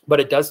 But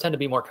it does tend to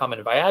be more common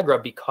in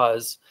Viagra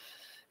because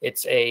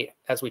It's a,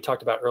 as we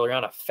talked about earlier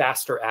on, a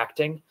faster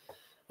acting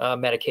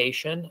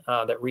medication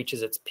that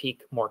reaches its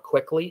peak more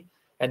quickly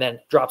and then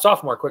drops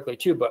off more quickly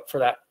too. But for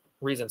that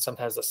reason,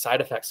 sometimes the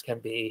side effects can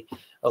be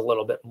a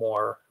little bit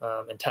more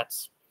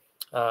intense.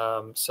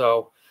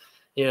 So,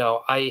 you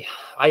know, I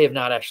have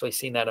not actually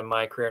seen that in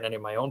my career in any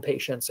of my own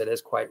patients. It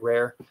is quite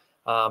rare.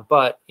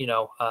 But, you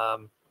know,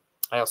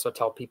 I also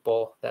tell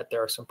people that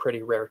there are some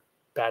pretty rare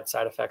bad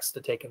side effects to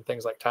taking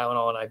things like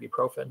Tylenol and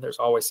ibuprofen. There's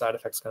always side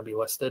effects going to be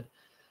listed.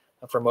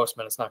 For most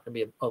men, it's not going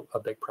to be a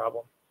big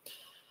problem.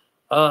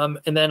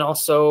 And then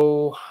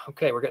also,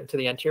 okay, we're getting to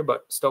the end here,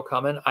 but still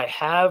coming. I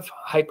have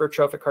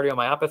hypertrophic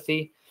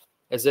cardiomyopathy.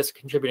 Is this a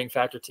contributing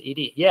factor to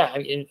ED? Yeah, I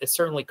mean, it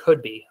certainly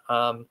could be.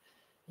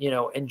 You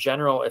know, in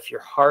general, if your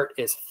heart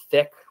is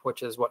thick,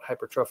 which is what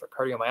hypertrophic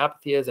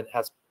cardiomyopathy is, and it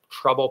has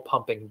trouble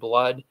pumping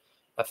blood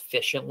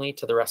efficiently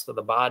to the rest of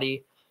the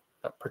body,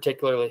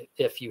 particularly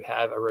if you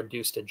have a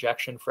reduced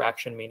ejection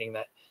fraction, meaning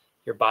that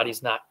your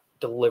body's not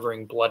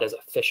delivering blood as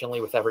efficiently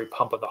with every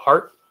pump of the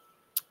heart,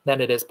 then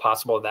it is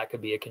possible that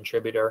could be a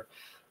contributor,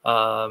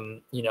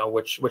 you know,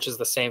 which is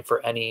the same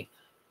for any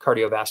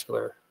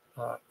cardiovascular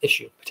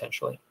issue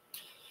potentially.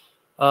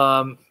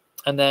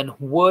 And then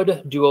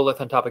would dual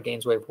lithium-topic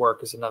Gainswave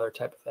work is another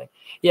type of thing.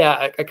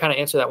 Yeah, I kind of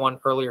answered that one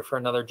earlier for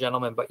another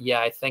gentleman, but yeah,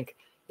 I think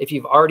if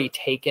you've already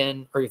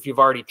taken or if you've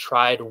already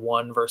tried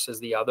one versus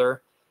the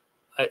other,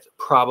 it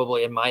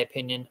probably, in my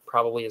opinion,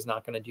 probably is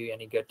not going to do you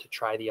any good to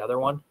try the other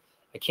one.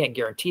 I can't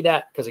guarantee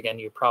that because, again,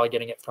 you're probably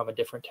getting it from a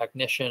different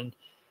technician,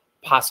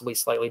 possibly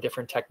slightly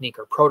different technique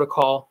or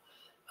protocol.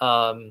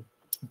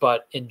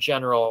 But in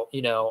general,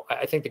 you know,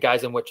 I think the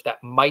guys in which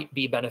that might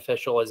be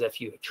beneficial is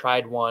if you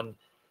tried one,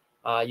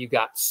 you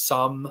got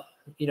some,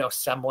 you know,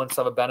 semblance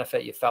of a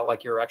benefit. You felt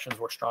like your erections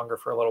were stronger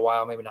for a little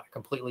while, maybe not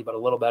completely, but a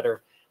little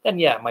better. Then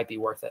yeah, it might be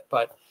worth it.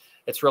 But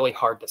it's really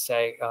hard to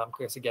say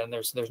because again,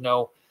 there's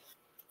no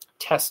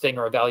testing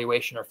or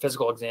evaluation or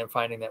physical exam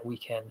finding that we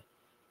can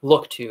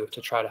look to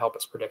try to help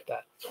us predict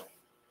that.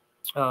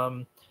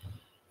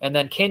 And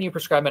then can you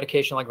prescribe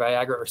medication like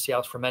Viagra or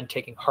Cialis for men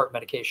taking heart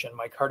medication?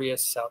 My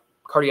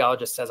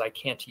cardiologist says I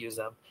can't use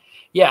them.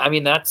 Yeah, I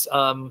mean, that's,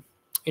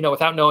 you know,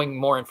 without knowing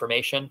more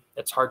information,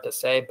 it's hard to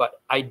say,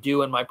 but I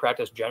do in my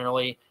practice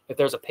generally, if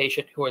there's a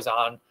patient who is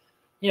on,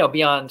 you know,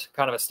 beyond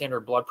kind of a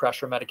standard blood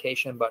pressure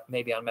medication, but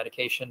maybe on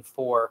medication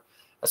for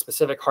a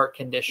specific heart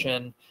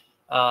condition,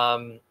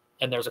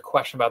 and there's a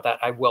question about that,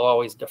 I will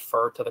always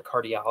defer to the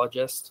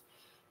cardiologist.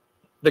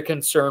 The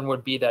concern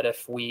would be that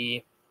if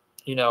we,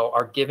 you know,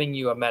 are giving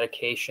you a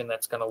medication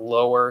that's going to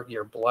lower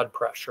your blood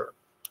pressure,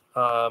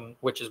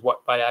 which is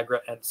what Viagra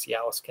and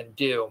Cialis can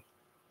do.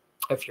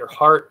 If your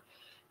heart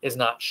is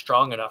not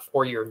strong enough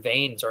or your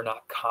veins are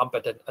not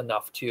competent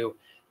enough to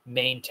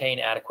maintain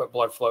adequate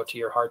blood flow to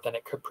your heart, then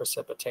it could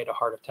precipitate a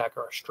heart attack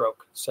or a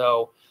stroke.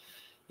 So,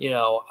 you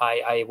know,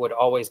 I would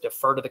always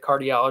defer to the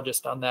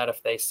cardiologist on that.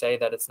 If they say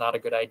that it's not a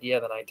good idea,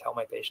 then I tell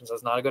my patients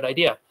it's not a good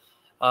idea.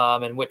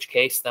 In which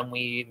case, then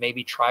we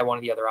maybe try one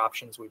of the other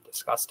options we've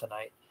discussed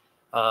tonight.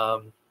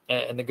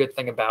 And the good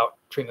thing about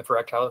treatment for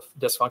erectile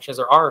dysfunction is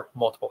there are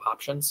multiple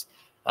options.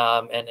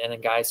 And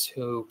in guys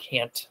who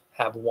can't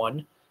have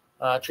one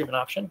treatment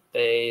option,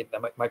 they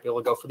might be able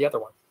to go for the other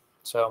one.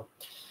 So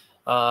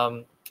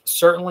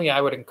certainly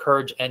I would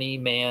encourage any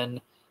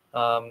man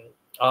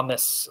on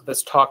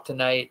this talk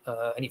tonight,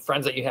 any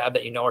friends that you have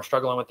that you know are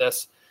struggling with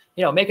this,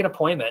 you know, make an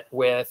appointment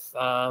with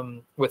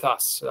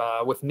us,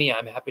 with me.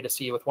 I'm happy to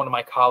see you, with one of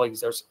my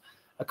colleagues. There's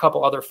a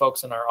couple other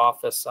folks in our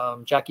office.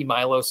 Jackie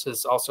Milos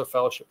is also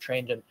fellowship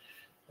trained in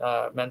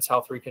men's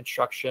health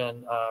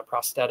reconstruction,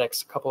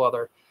 prosthetics, a couple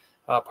other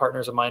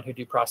partners of mine who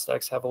do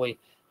prosthetics heavily.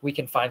 We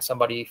can find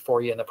somebody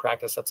for you in the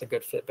practice that's a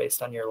good fit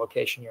based on your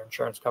location, your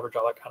insurance coverage,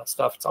 all that kind of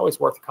stuff. It's always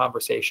worth a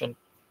conversation.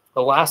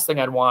 The last thing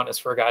I'd want is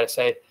for a guy to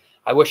say,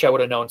 I wish I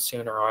would have known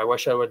sooner, or I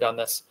wish I would have done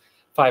this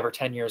 5 or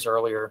 10 years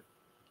earlier.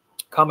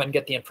 Come and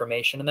get the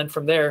information. And then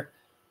from there,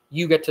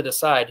 you get to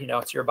decide, you know,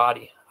 it's your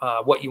body,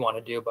 what you want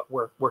to do, but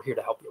we're here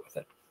to help you with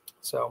it.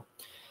 So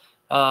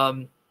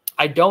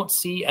I don't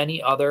see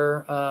any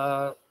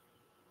other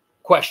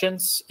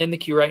questions in the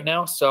queue right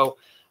now. So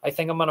I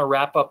think I'm going to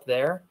wrap up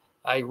there.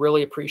 I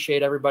really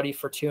appreciate everybody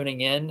for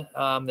tuning in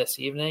this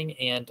evening,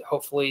 and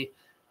hopefully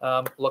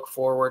look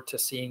forward to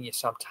seeing you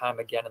sometime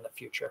again in the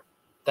future.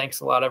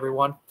 Thanks a lot,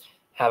 everyone.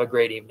 Have a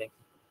great evening.